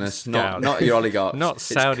business, not your oligarchs, not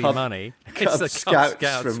Saudi money. It's the Cub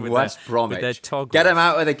Scouts from West Bromwich. Get them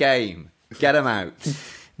out of the game. Get them out.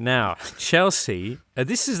 Now, Chelsea,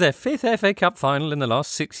 this is their 5th FA Cup final in the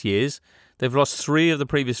last 6 years. They've lost 3 of the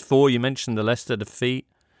previous 4. You mentioned the Leicester defeat.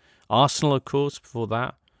 Arsenal, of course, before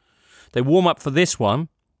that. They warm up for this one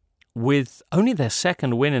with only their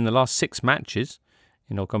 2nd win in the last 6 matches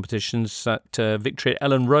in all competitions at victory at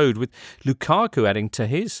Ellen Road, with Lukaku adding to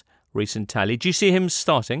his recent tally. Do you see him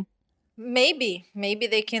starting? Maybe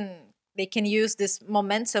they can use this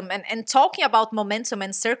momentum. And talking about momentum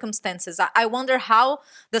and circumstances, I wonder how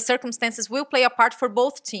the circumstances will play a part for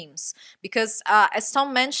both teams. Because as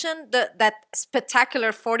Tom mentioned, that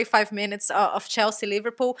spectacular 45 minutes of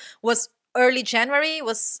Chelsea-Liverpool was early January,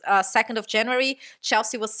 was 2nd of January.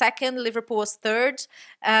 Chelsea was 2nd, Liverpool was 3rd.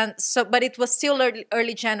 But it was still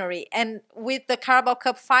early January. And with the Carabao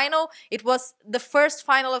Cup final, it was the first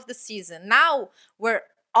final of the season. Now we're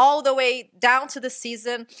all the way down to the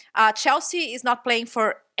season. Chelsea is not playing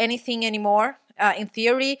for anything anymore, in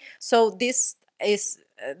theory. So this is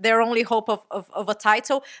their only hope of a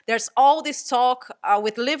title. There's all this talk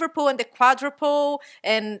with Liverpool and the quadruple,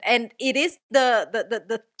 and it is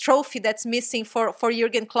the trophy that's missing for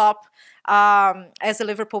Jurgen Klopp as a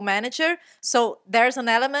Liverpool manager. So there's an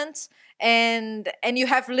element, and you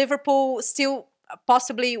have Liverpool still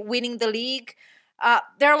possibly winning the league.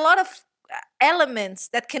 There are a lot of elements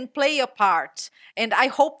that can play a part, and I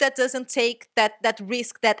hope that doesn't take that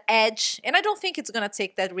risk, that edge, and I don't think it's going to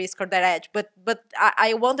take that risk or that edge, but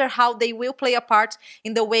I wonder how they will play a part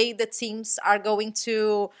in the way the teams are going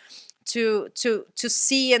to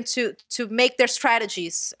see and to make their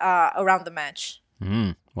strategies around the match.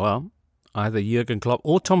 Well, either Jurgen Klopp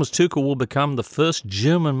or Thomas Tuchel will become the first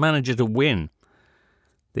German manager to win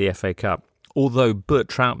the FA Cup, although Bert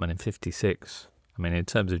Trautmann in 56, in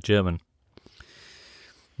terms of German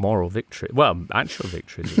moral victory. Well, actual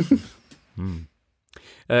victory.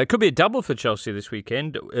 It could be a double for Chelsea this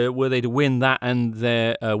weekend, were they to win that and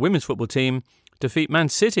their women's football team defeat Man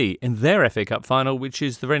City in their FA Cup final, which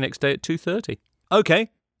is the very next day at 2:30. Okay,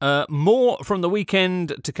 more from the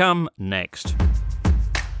weekend to come next.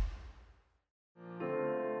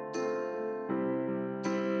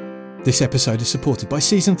 This episode is supported by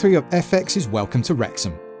Season 3 of FX's Welcome to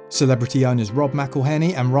Wrexham. Celebrity owners Rob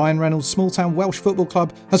McElhenney and Ryan Reynolds' small-town Welsh football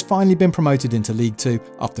club has finally been promoted into League 2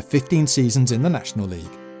 after 15 seasons in the National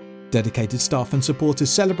League. Dedicated staff and supporters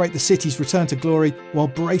celebrate the city's return to glory while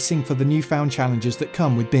bracing for the newfound challenges that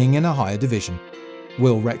come with being in a higher division.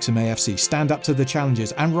 Will Wrexham AFC stand up to the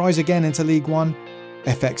challenges and rise again into League One?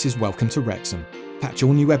 FX is Welcome to Wrexham. Catch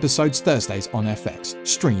all new episodes Thursdays on FX.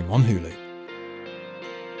 Stream on Hulu.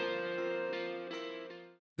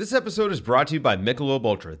 This episode is brought to you by Michelob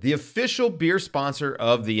Ultra, the official beer sponsor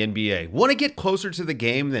of the NBA. Want to get closer to the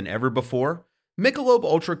game than ever before? Michelob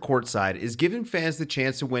Ultra Courtside is giving fans the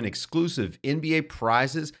chance to win exclusive NBA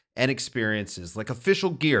prizes and experiences like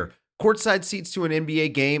official gear, courtside seats to an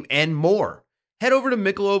NBA game, and more. Head over to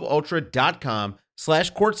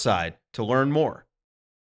MichelobUltra.com/courtside to learn more.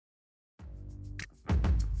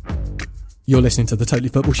 You're listening to The Totally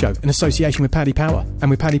Football Show in association with Paddy Power. And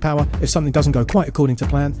with Paddy Power, if something doesn't go quite according to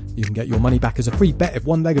plan, you can get your money back as a free bet if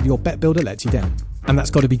one leg of your bet builder lets you down. And that's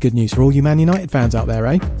got to be good news for all you Man United fans out there,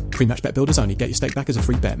 eh? Pre-match bet builders only. Get your stake back as a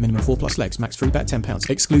free bet. Minimum 4+ legs. Max free bet £10.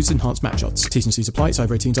 Excludes enhanced match odds. T's and C's apply. It's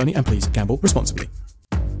over 18s only. And please gamble responsibly.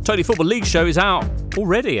 Totally Football League show is out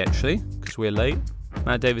already, actually, because we're late.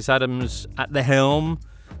 Matt Davis-Adams at the helm,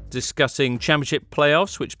 discussing Championship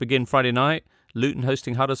playoffs, which begin Friday night. Luton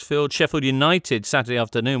hosting Huddersfield. Sheffield United Saturday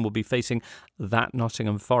afternoon will be facing that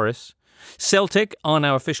Nottingham Forest. Celtic are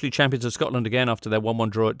now officially champions of Scotland again after their 1-1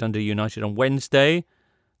 draw at Dundee United on Wednesday.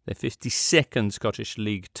 Their 52nd Scottish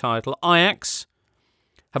League title. Ajax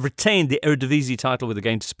have retained the Eredivisie title with a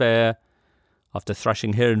game to spare after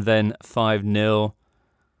thrashing here and then 5-0.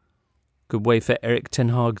 Good way for Erik ten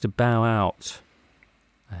Hag to bow out.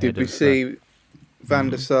 Did we see Van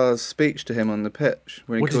der Sar's speech to him on the pitch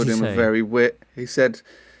when he What called did he him say? a very weird? He said,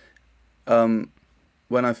 "When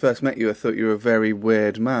I first met you, I thought you were a very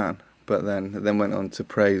weird man," but then went on to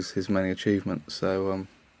praise his many achievements. So,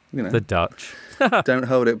 The Dutch. don't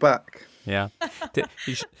hold it back. Yeah.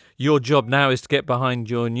 Your job now is to get behind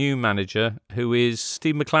your new manager, who is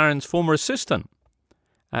Steve McLaren's former assistant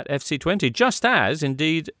at FC20, just as,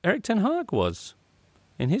 indeed, Erik ten Hag was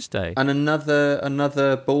in his day. And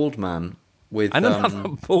another bald man with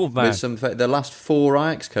bald man. with some. The last 4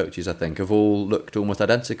 Ajax coaches, I think, have all looked almost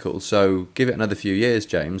identical. So give it another few years,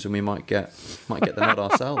 James, and we might get the nod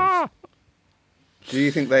ourselves. Do you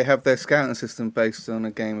think they have their scouting system based on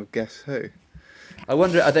a game of Guess Who? I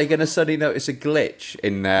wonder, are they going to suddenly notice a glitch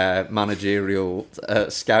in their managerial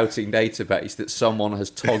scouting database that someone has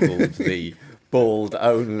toggled the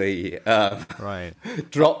bald-only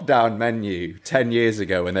drop-down menu 10 years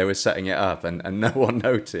ago when they were setting it up and no one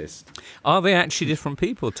noticed? Are they actually different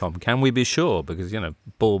people, Tom? Can we be sure? Because,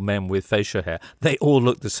 bald men with facial hair, they all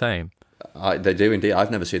look the same. They do indeed. I've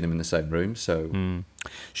never seen them in the same room, so...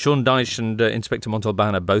 Sean Dyche and Inspector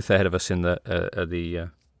Montalbán are both ahead of us in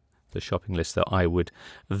the shopping list that I would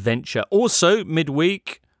venture. Also,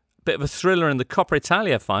 midweek, bit of a thriller in the Coppa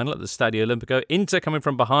Italia final at the Stadio Olimpico. Inter coming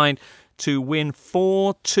from behind to win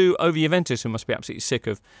 4-2 over Juventus, who must be absolutely sick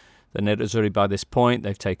of the Nerazzurri by this point.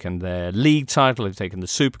 They've taken their league title, they've taken the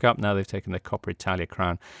Super Cup, now they've taken their Coppa Italia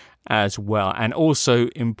crown as well. And also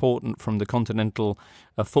important from the continental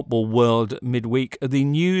football world midweek, the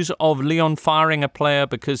news of Lyon firing a player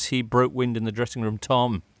because he broke wind in the dressing room.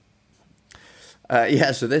 Tom?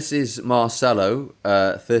 So this is Marcelo,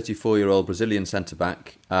 34-year-old Brazilian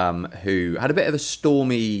centre-back, who had a bit of a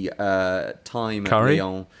stormy time at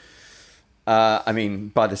Lyon.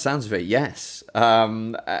 By the sounds of it, yes.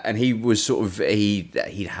 And he was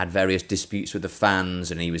he'd had various disputes with the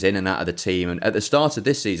fans and he was in and out of the team. And at the start of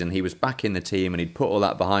this season, he was back in the team and he'd put all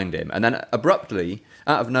that behind him. And then abruptly,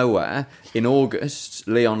 out of nowhere, in August,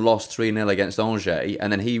 Lyon lost 3-0 against Angers.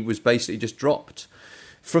 And then he was basically just dropped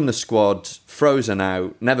from the squad, frozen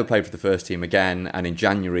out, never played for the first team again. And in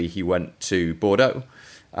January, he went to Bordeaux.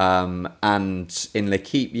 And in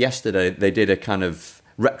L'Equipe yesterday, they did a kind of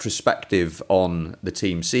retrospective on the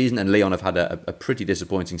team's season, and Lyon have had a pretty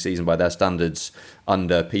disappointing season by their standards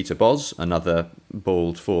under Peter Bosz, another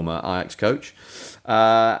bald former Ajax coach.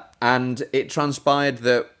 And it transpired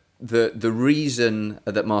that the reason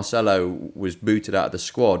that Marcelo was booted out of the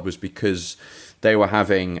squad was because they were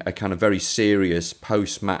having a kind of very serious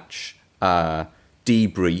post-match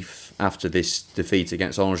debrief after this defeat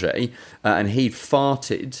against Angers, and he'd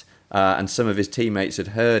farted. And some of his teammates had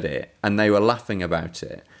heard it, and they were laughing about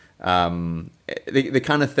it. The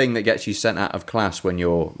kind of thing that gets you sent out of class when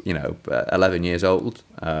you're, 11 years old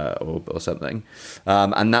or something.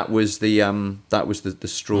 And that was the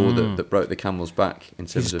straw that broke the camel's back in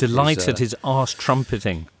terms of. He's delighted his arse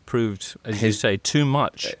trumpeting proved, as you say, too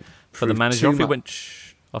much for the manager. Off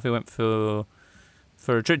he went for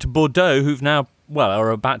a trip to Bordeaux, who've now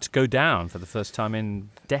are about to go down for the first time in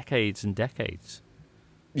decades and decades.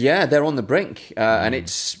 Yeah, they're on the brink, and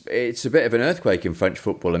it's a bit of an earthquake in French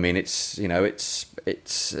football. I mean, it's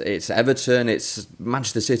Everton, it's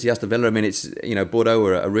Manchester City, Aston Villa. I mean, it's Bordeaux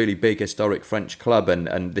are a really big historic French club,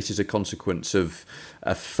 and this is a consequence of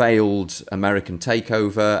a failed American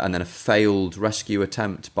takeover and then a failed rescue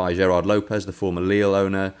attempt by Gerard Lopez, the former Lille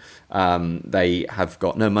owner. They have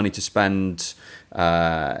got no money to spend.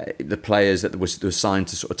 The players that were signed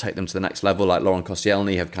to sort of take them to the next level, like Laurent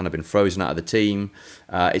Koscielny, have kind of been frozen out of the team.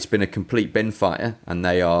 It's been a complete bin fire, and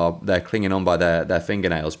they're clinging on by their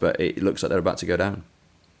fingernails, but it looks like they're about to go down.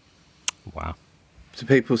 Wow. So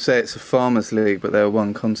people say it's a farmers' league, but they're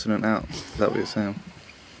one continent out. Is that what you're saying?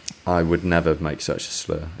 I would never make such a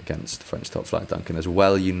slur against the French top flight, Duncan, as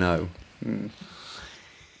well you know.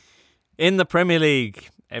 In the Premier League,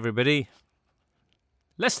 everybody,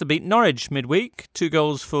 Leicester beat Norwich midweek. 2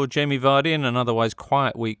 goals for Jamie Vardy in an otherwise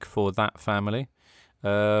quiet week for that family.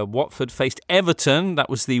 Watford faced Everton. That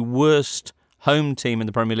was the worst home team in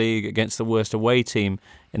the Premier League against the worst away team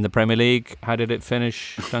in the Premier League. How did it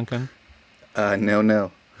finish, Duncan?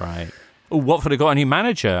 0-0. Right. Oh, Watford have got a new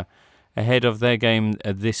manager ahead of their game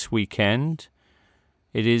this weekend.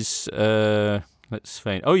 It is, Rob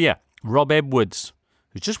Edwards,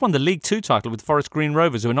 who's just won the League 2 title with Forest Green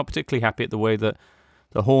Rovers, who are not particularly happy at the way that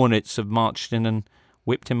the Hornets have marched in and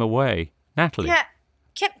whipped him away. Natalie? Yeah.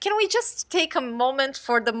 Can we just take a moment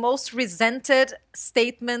for the most resented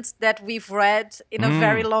statement that we've read in a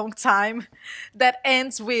very long time, that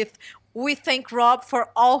ends with, "We thank Rob for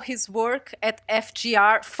all his work at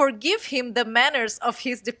FGR, forgive him the manners of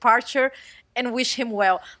his departure, and wish him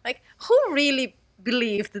well." Like, who really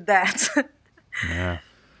believed that? Yeah.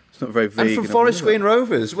 It's not very vegan. And from Forest Green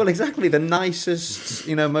Rovers, well, exactly, the nicest,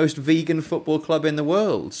 most vegan football club in the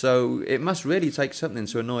world. So it must really take something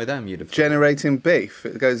to annoy them, you'd have thought. Generating beef.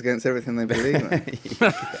 It goes against everything they believe in.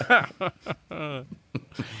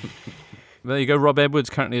 There you go. Rob Edwards,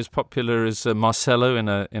 currently as popular as Marcelo in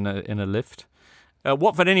a lift.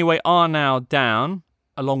 Watford, anyway, are now down,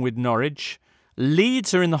 along with Norwich.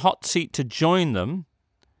 Leeds are in the hot seat to join them.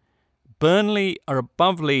 Burnley are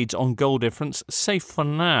above Leeds on goal difference, safe for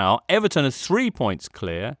now. Everton are 3 points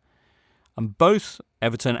clear, and both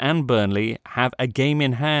Everton and Burnley have a game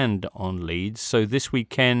in hand on Leeds. So this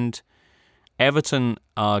weekend, Everton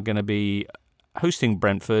are going to be hosting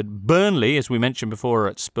Brentford. Burnley, as we mentioned before, are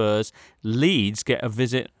at Spurs. Leeds get a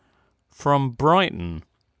visit from Brighton.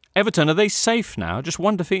 Everton, are they safe now? Just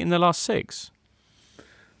one defeat in their last 6.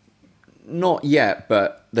 Not yet,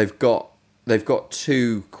 but they've got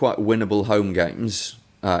 2 quite winnable home games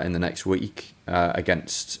in the next week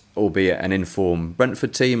against, albeit an informed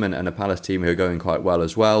Brentford team and a Palace team who are going quite well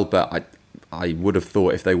as well. But I would have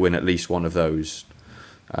thought if they win at least one of those,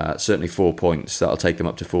 certainly 4 points, that'll take them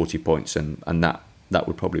up to 40 points, and that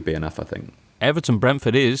would probably be enough, I think.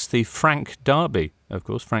 Everton-Brentford is the Frank derby, of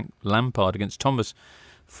course. Frank Lampard against Thomas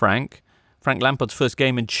Frank. Frank Lampard's first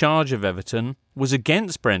game in charge of Everton was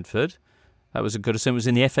against Brentford. That was a good assumption. It was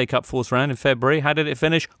in the FA Cup 4th round in February. How did it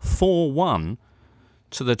finish? 4-1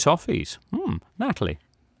 to the Toffees. Natalie?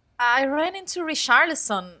 I ran into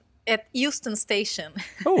Richarlison at Euston Station.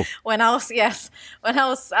 Oh. when I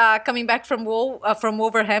was coming back from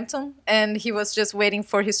Wolverhampton, and he was just waiting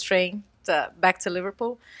for his train back to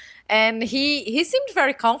Liverpool. And he seemed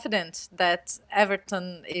very confident that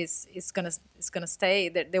Everton is gonna stay.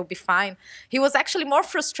 That they'll be fine. He was actually more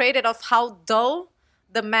frustrated of how dull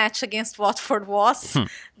the match against Watford was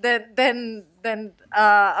than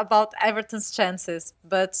about Everton's chances.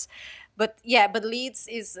 But Leeds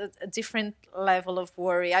is a different level of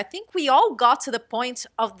worry. I think we all got to the point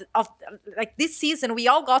of like this season. We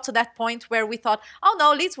all got to that point where we thought, oh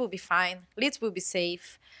no, Leeds will be fine. Leeds will be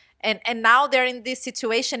safe. And now they're in this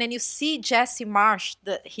situation, and you see Jesse Marsch,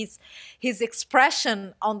 his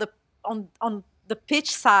expression on the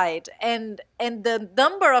pitch side, and the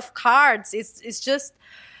number of cards is just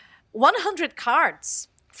 100 cards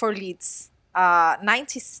for Leeds.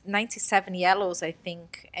 97 yellows, I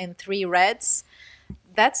think, and 3 reds.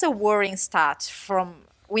 That's a worrying stat.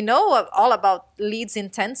 We know all about Leeds'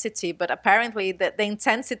 intensity, but apparently the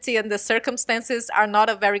intensity and the circumstances are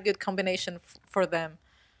not a very good combination for them.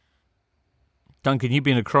 Duncan, you've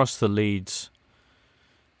been across the Leeds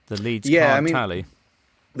card tally.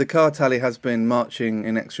 The card tally has been marching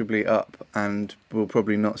inexorably up and will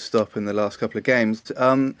probably not stop in the last couple of games.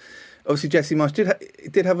 Obviously, Jesse Marsch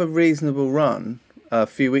did have a reasonable run a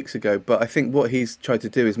few weeks ago, but I think what he's tried to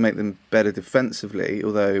do is make them better defensively,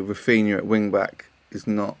 although Rafinha at wing-back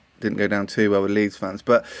didn't go down too well with Leeds fans.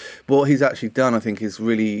 But what he's actually done, I think, is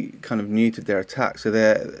really kind of neutered their attack. So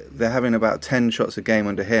they're having about 10 shots a game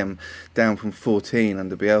under him, down from 14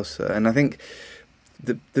 under Bielsa. And I think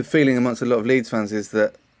the feeling amongst a lot of Leeds fans is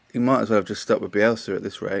that you might as well have just stuck with Bielsa at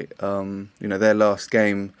this rate. Their last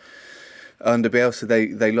game under Bielsa,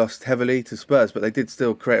 they lost heavily to Spurs, but they did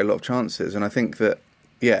still create a lot of chances. And I think that,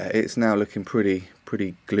 it's now looking pretty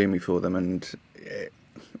gloomy for them. And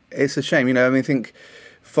it's a shame. I think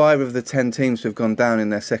 5 of the 10 teams who have gone down in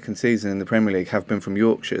their second season in the Premier League have been from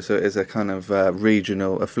Yorkshire, so it is a kind of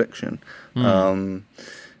regional affliction.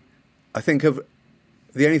 I think of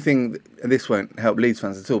the only thing, and this won't help Leeds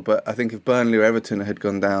fans at all, but I think if Burnley or Everton had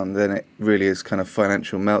gone down, then it really is kind of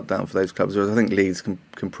financial meltdown for those clubs, whereas I think Leeds can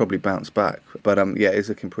probably bounce back. But it's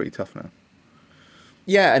looking pretty tough now.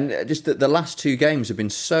 Yeah, and just the last 2 games have been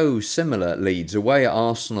so similar. Leeds away at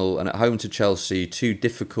Arsenal and at home to Chelsea, 2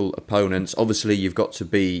 difficult opponents. Obviously, you've got to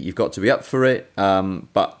be up for it,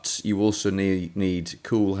 but you also need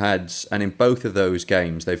cool heads. And in both of those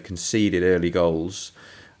games, they've conceded early goals.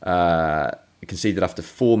 Conceded after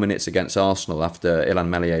 4 minutes against Arsenal, after Illan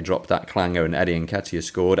Meslier dropped that clanger and Eddie Nketiah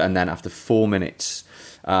scored, and then after 4 minutes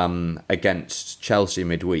against Chelsea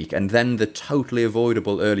midweek, and then the totally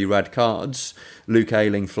avoidable early red cards. Luke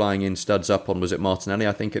Ayling flying in studs up on, was it Martinelli,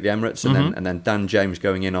 I think, at the Emirates, and then Dan James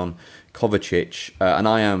going in on Kovacic. And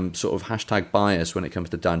I am sort of hashtag biased when it comes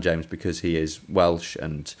to Dan James because he is Welsh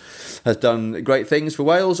and has done great things for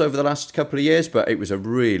Wales over the last couple of years, but it was a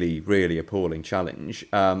really, really appalling challenge.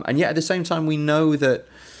 And yet at the same time, we know that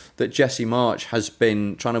Jesse Marsch has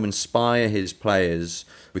been trying to inspire his players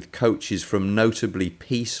with coaches from notably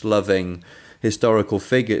peace-loving historical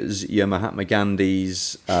figures, your Mahatma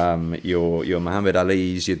Gandhis, your Muhammad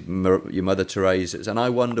Alis, your Mother Teresa's, and I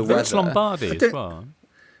wonder Vince whether... Lombardi as well.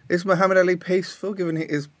 Is Muhammad Ali peaceful, given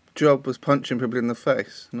his job was punching people in the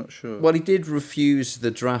face? I'm not sure. Well, he did refuse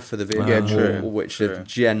the draft for the Vietnam War, which had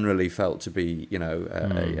generally felt to be,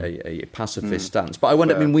 a pacifist stance. But I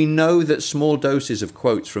wonder, we know that small doses of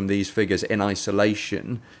quotes from these figures in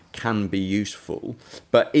isolation can be useful,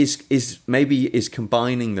 but is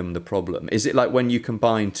combining them the problem? Is it like when you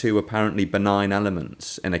combine 2 apparently benign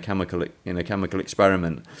elements in a chemical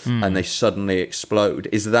experiment and they suddenly explode?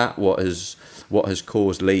 Is that what has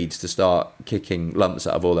caused Leeds to start kicking lumps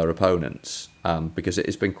out of all their opponents? Because it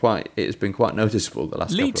has been quite noticeable the last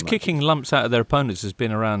couple of Leeds months. Kicking lumps out of their opponents has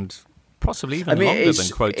been around possibly even longer than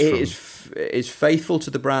quotes from... It's faithful to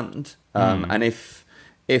the brand, and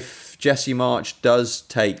if Jesse Marsch does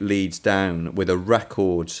take Leeds down with a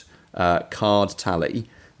record card tally,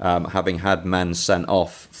 having had men sent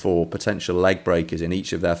off for potential leg breakers in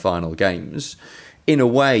each of their final games, in a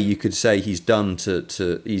way you could say he's done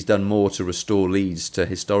more to restore Leeds to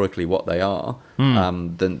historically what they are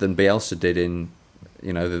than Bielsa did in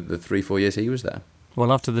the 3-4 years he was there.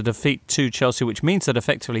 Well, after the defeat to Chelsea, which means that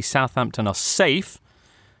effectively Southampton are safe,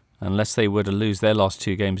 unless they were to lose their last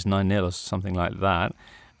 2 games 9-0 or something like that.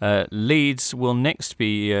 Leeds will next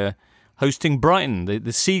be hosting Brighton.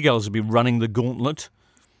 The Seagulls will be running the gauntlet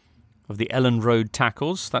of the Ellen Road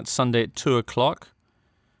tackles. That's Sunday at 2:00.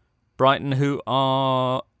 Brighton, who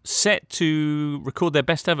are set to record their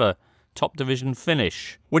best ever top division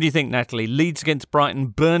finish. What do you think, Natalie? Leeds against Brighton,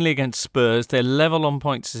 Burnley against Spurs. They're level on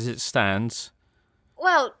points as it stands.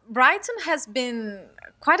 Well, Brighton has been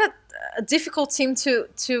quite a difficult team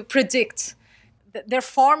to predict. Their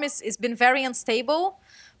form has been very unstable.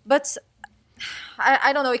 But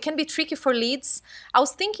I don't know, it can be tricky for Leeds. I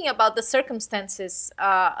was thinking about the circumstances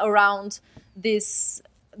around this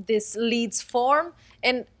Leeds form,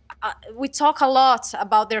 and we talk a lot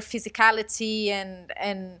about their physicality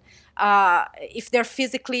and if they're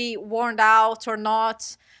physically worn out or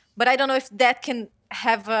not. But I don't know if that can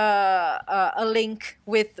have a link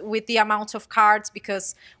with the amount of cards,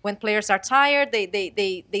 because when players are tired,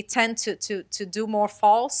 they tend to do more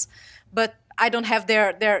falls. But I don't have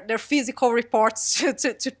their physical reports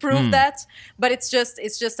to prove that, but it's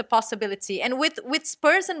just a possibility. And with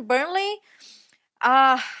Spurs and Burnley,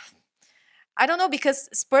 I don't know, because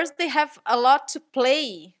Spurs, they have a lot to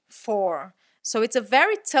play for, so it's a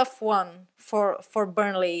very tough one for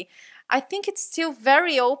Burnley. I think it's still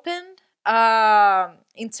very open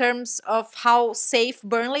in terms of how safe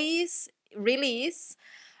Burnley really is,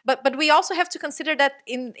 but we also have to consider that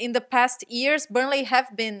in the past years, Burnley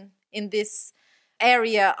have been in this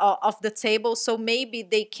area of the table, so maybe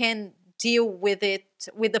they can deal with it,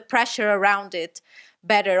 with the pressure around it,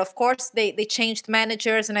 better. Of course, they changed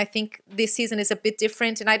managers, and I think this season is a bit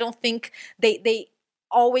different, and I don't think they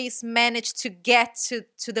always manage to get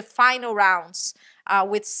to the final rounds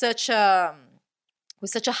with such a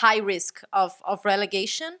high risk of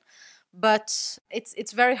relegation. But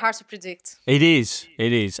it's very hard to predict. It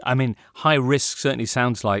is. I mean, high risk certainly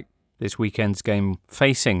sounds like this weekend's game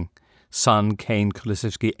facing Son, Kane,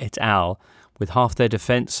 Kulusevski et al., with half their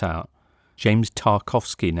defence out. James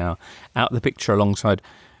Tarkowski now out of the picture alongside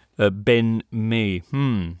Ben Mee.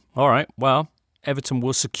 All right, well, Everton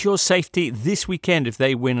will secure safety this weekend if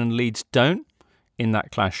they win and Leeds don't in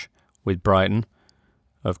that clash with Brighton.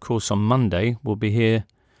 Of course, on Monday, we'll be here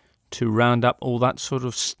to round up all that sort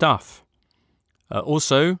of stuff.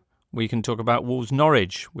 Also, we can talk about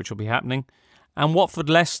Wolves-Norwich, which will be happening, and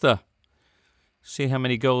Watford-Leicester. See how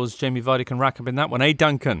many goals Jamie Vardy can rack up in that one, eh,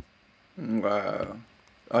 Duncan? Wow.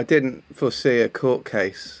 I didn't foresee a court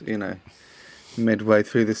case, midway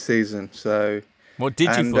through the season. So, what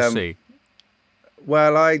did you foresee?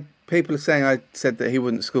 People are saying I said that he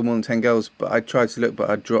wouldn't score more than 10 goals, but I tried to look, but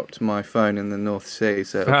I dropped my phone in the North Sea,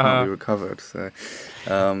 so it can't be recovered. So,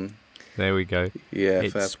 there we go. Yeah,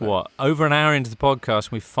 it's what, over an hour into the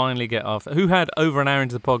podcast, we finally get off. Who had over an hour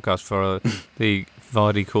into the podcast for the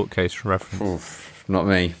Vardy court case reference? Oof, not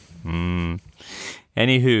me.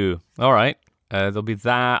 Anywho, all right. There'll be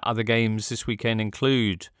that. Other games this weekend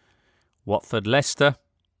include Watford, Leicester,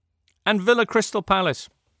 and Villa Crystal Palace.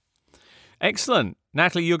 Excellent.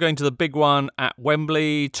 Natalie, you're going to the big one at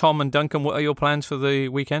Wembley. Tom and Duncan, what are your plans for the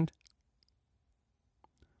weekend?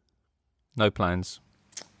 No plans.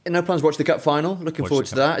 No plans to watch the Cup final. Looking forward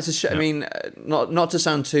to that. It's a shame. I mean, not to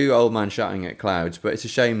sound too old man shouting at clouds, but it's a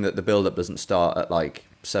shame that the build-up doesn't start at like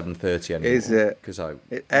 7:30 anymore. Is it? Because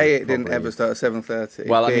it didn't ever start at 7:30.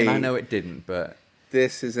 Well, I mean, I know it didn't, but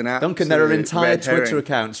this is an absolute Duncan, there are entire red herring.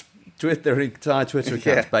 Twitter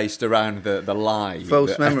accounts based around the lie.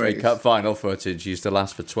 False memories. FA Cup final footage used to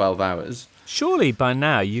last for 12 hours. Surely by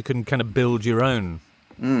now you can kind of build your own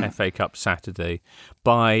FA Cup Saturday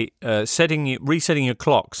by resetting your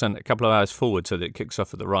clocks and a couple of hours forward so that it kicks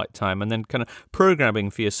off at the right time, and then kind of programming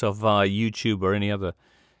for yourself via YouTube or any other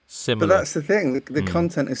similar. But that's the thing. The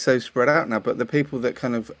content is so spread out now, but the people that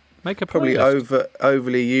kind of probably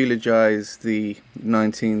overly eulogise the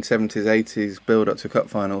 1970s, 80s build-up to Cup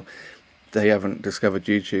final, they haven't discovered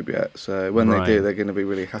YouTube yet. So when they do, they're going to be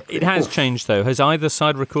really happy. It has changed, though. Has either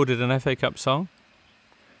side recorded an FA Cup song?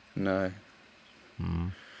 No.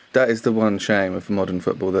 That is the one shame of modern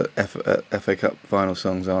football, that FA Cup final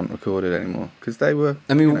songs aren't recorded anymore, because they were.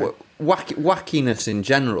 I mean, wackiness in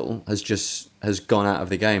general has gone out of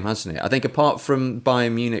the game, hasn't it? I think apart from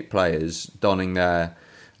Bayern Munich players donning their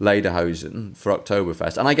lederhosen for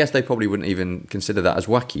Oktoberfest, and I guess they probably wouldn't even consider that as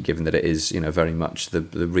wacky, given that it is very much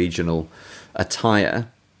the regional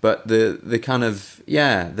attire. But the kind of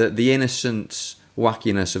the innocent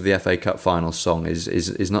wackiness of the FA Cup final song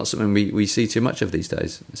is not something we see too much of these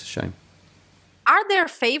days. It's a shame. Are there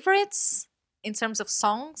favourites in terms of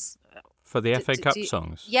songs? For the FA Cup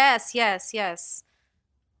songs? Yes.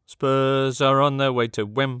 Spurs are on their way to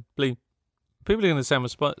Wembley. People are going to say I'm a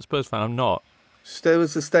Spurs fan. I'm not. There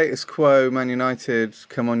was the status quo Man United,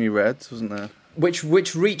 Come On You Reds, wasn't there?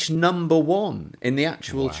 Which reached number 1 in the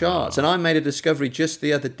actual charts. And I made a discovery just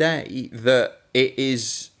the other day that it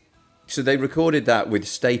is... So they recorded that with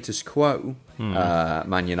Status Quo,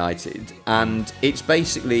 Man United, and it's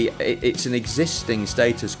basically it's an existing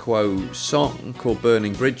Status Quo song called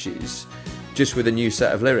Burning Bridges, just with a new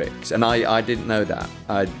set of lyrics. And I didn't know that.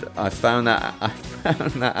 I found that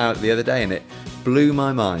out the other day, and it blew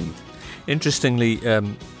my mind. Interestingly,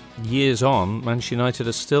 years on, Manchester United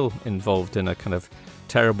are still involved in a kind of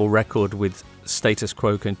terrible record with Status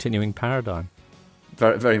Quo continuing paradigm.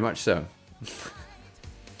 Very, very much so.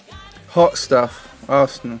 Hot Stuff,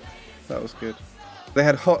 Arsenal. That was good. They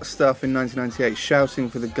had Hot Stuff in 1998, Shouting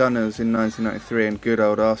for the Gunners in 1993, and Good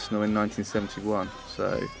Old Arsenal in 1971.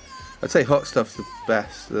 So I'd say Hot Stuff's the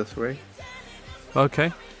best of the three.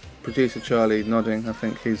 Okay. Producer Charlie nodding. I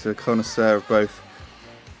think he's a connoisseur of both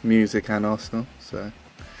music and Arsenal. So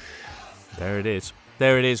there it is.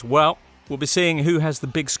 Well, we'll be seeing who has the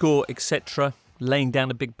big score, etc., laying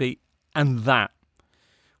down a big beat, and that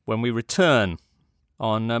when we return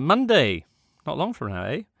on Monday. Not long from now,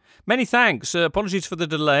 eh? Many thanks. Apologies for the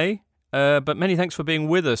delay, but many thanks for being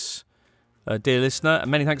with us, dear listener. And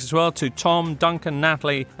many thanks as well to Tom, Duncan,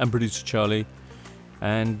 Natalie, and producer Charlie.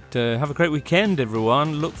 And have a great weekend,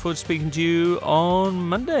 everyone. Look forward to speaking to you on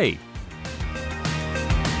Monday.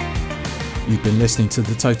 You've been listening to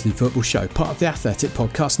The Totally Football Show, part of the Athletic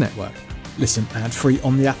Podcast Network. Listen ad-free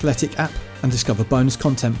on the Athletic app and discover bonus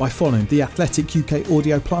content by following the Athletic UK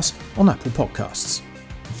Audio Plus on Apple Podcasts.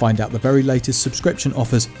 Find out the very latest subscription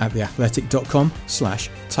offers at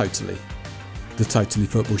theathletic.com/totally. The Totally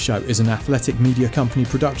Football Show is an Athletic Media Company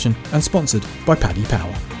production and sponsored by Paddy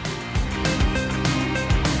Power.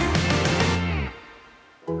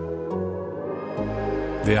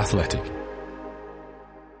 The Athletic.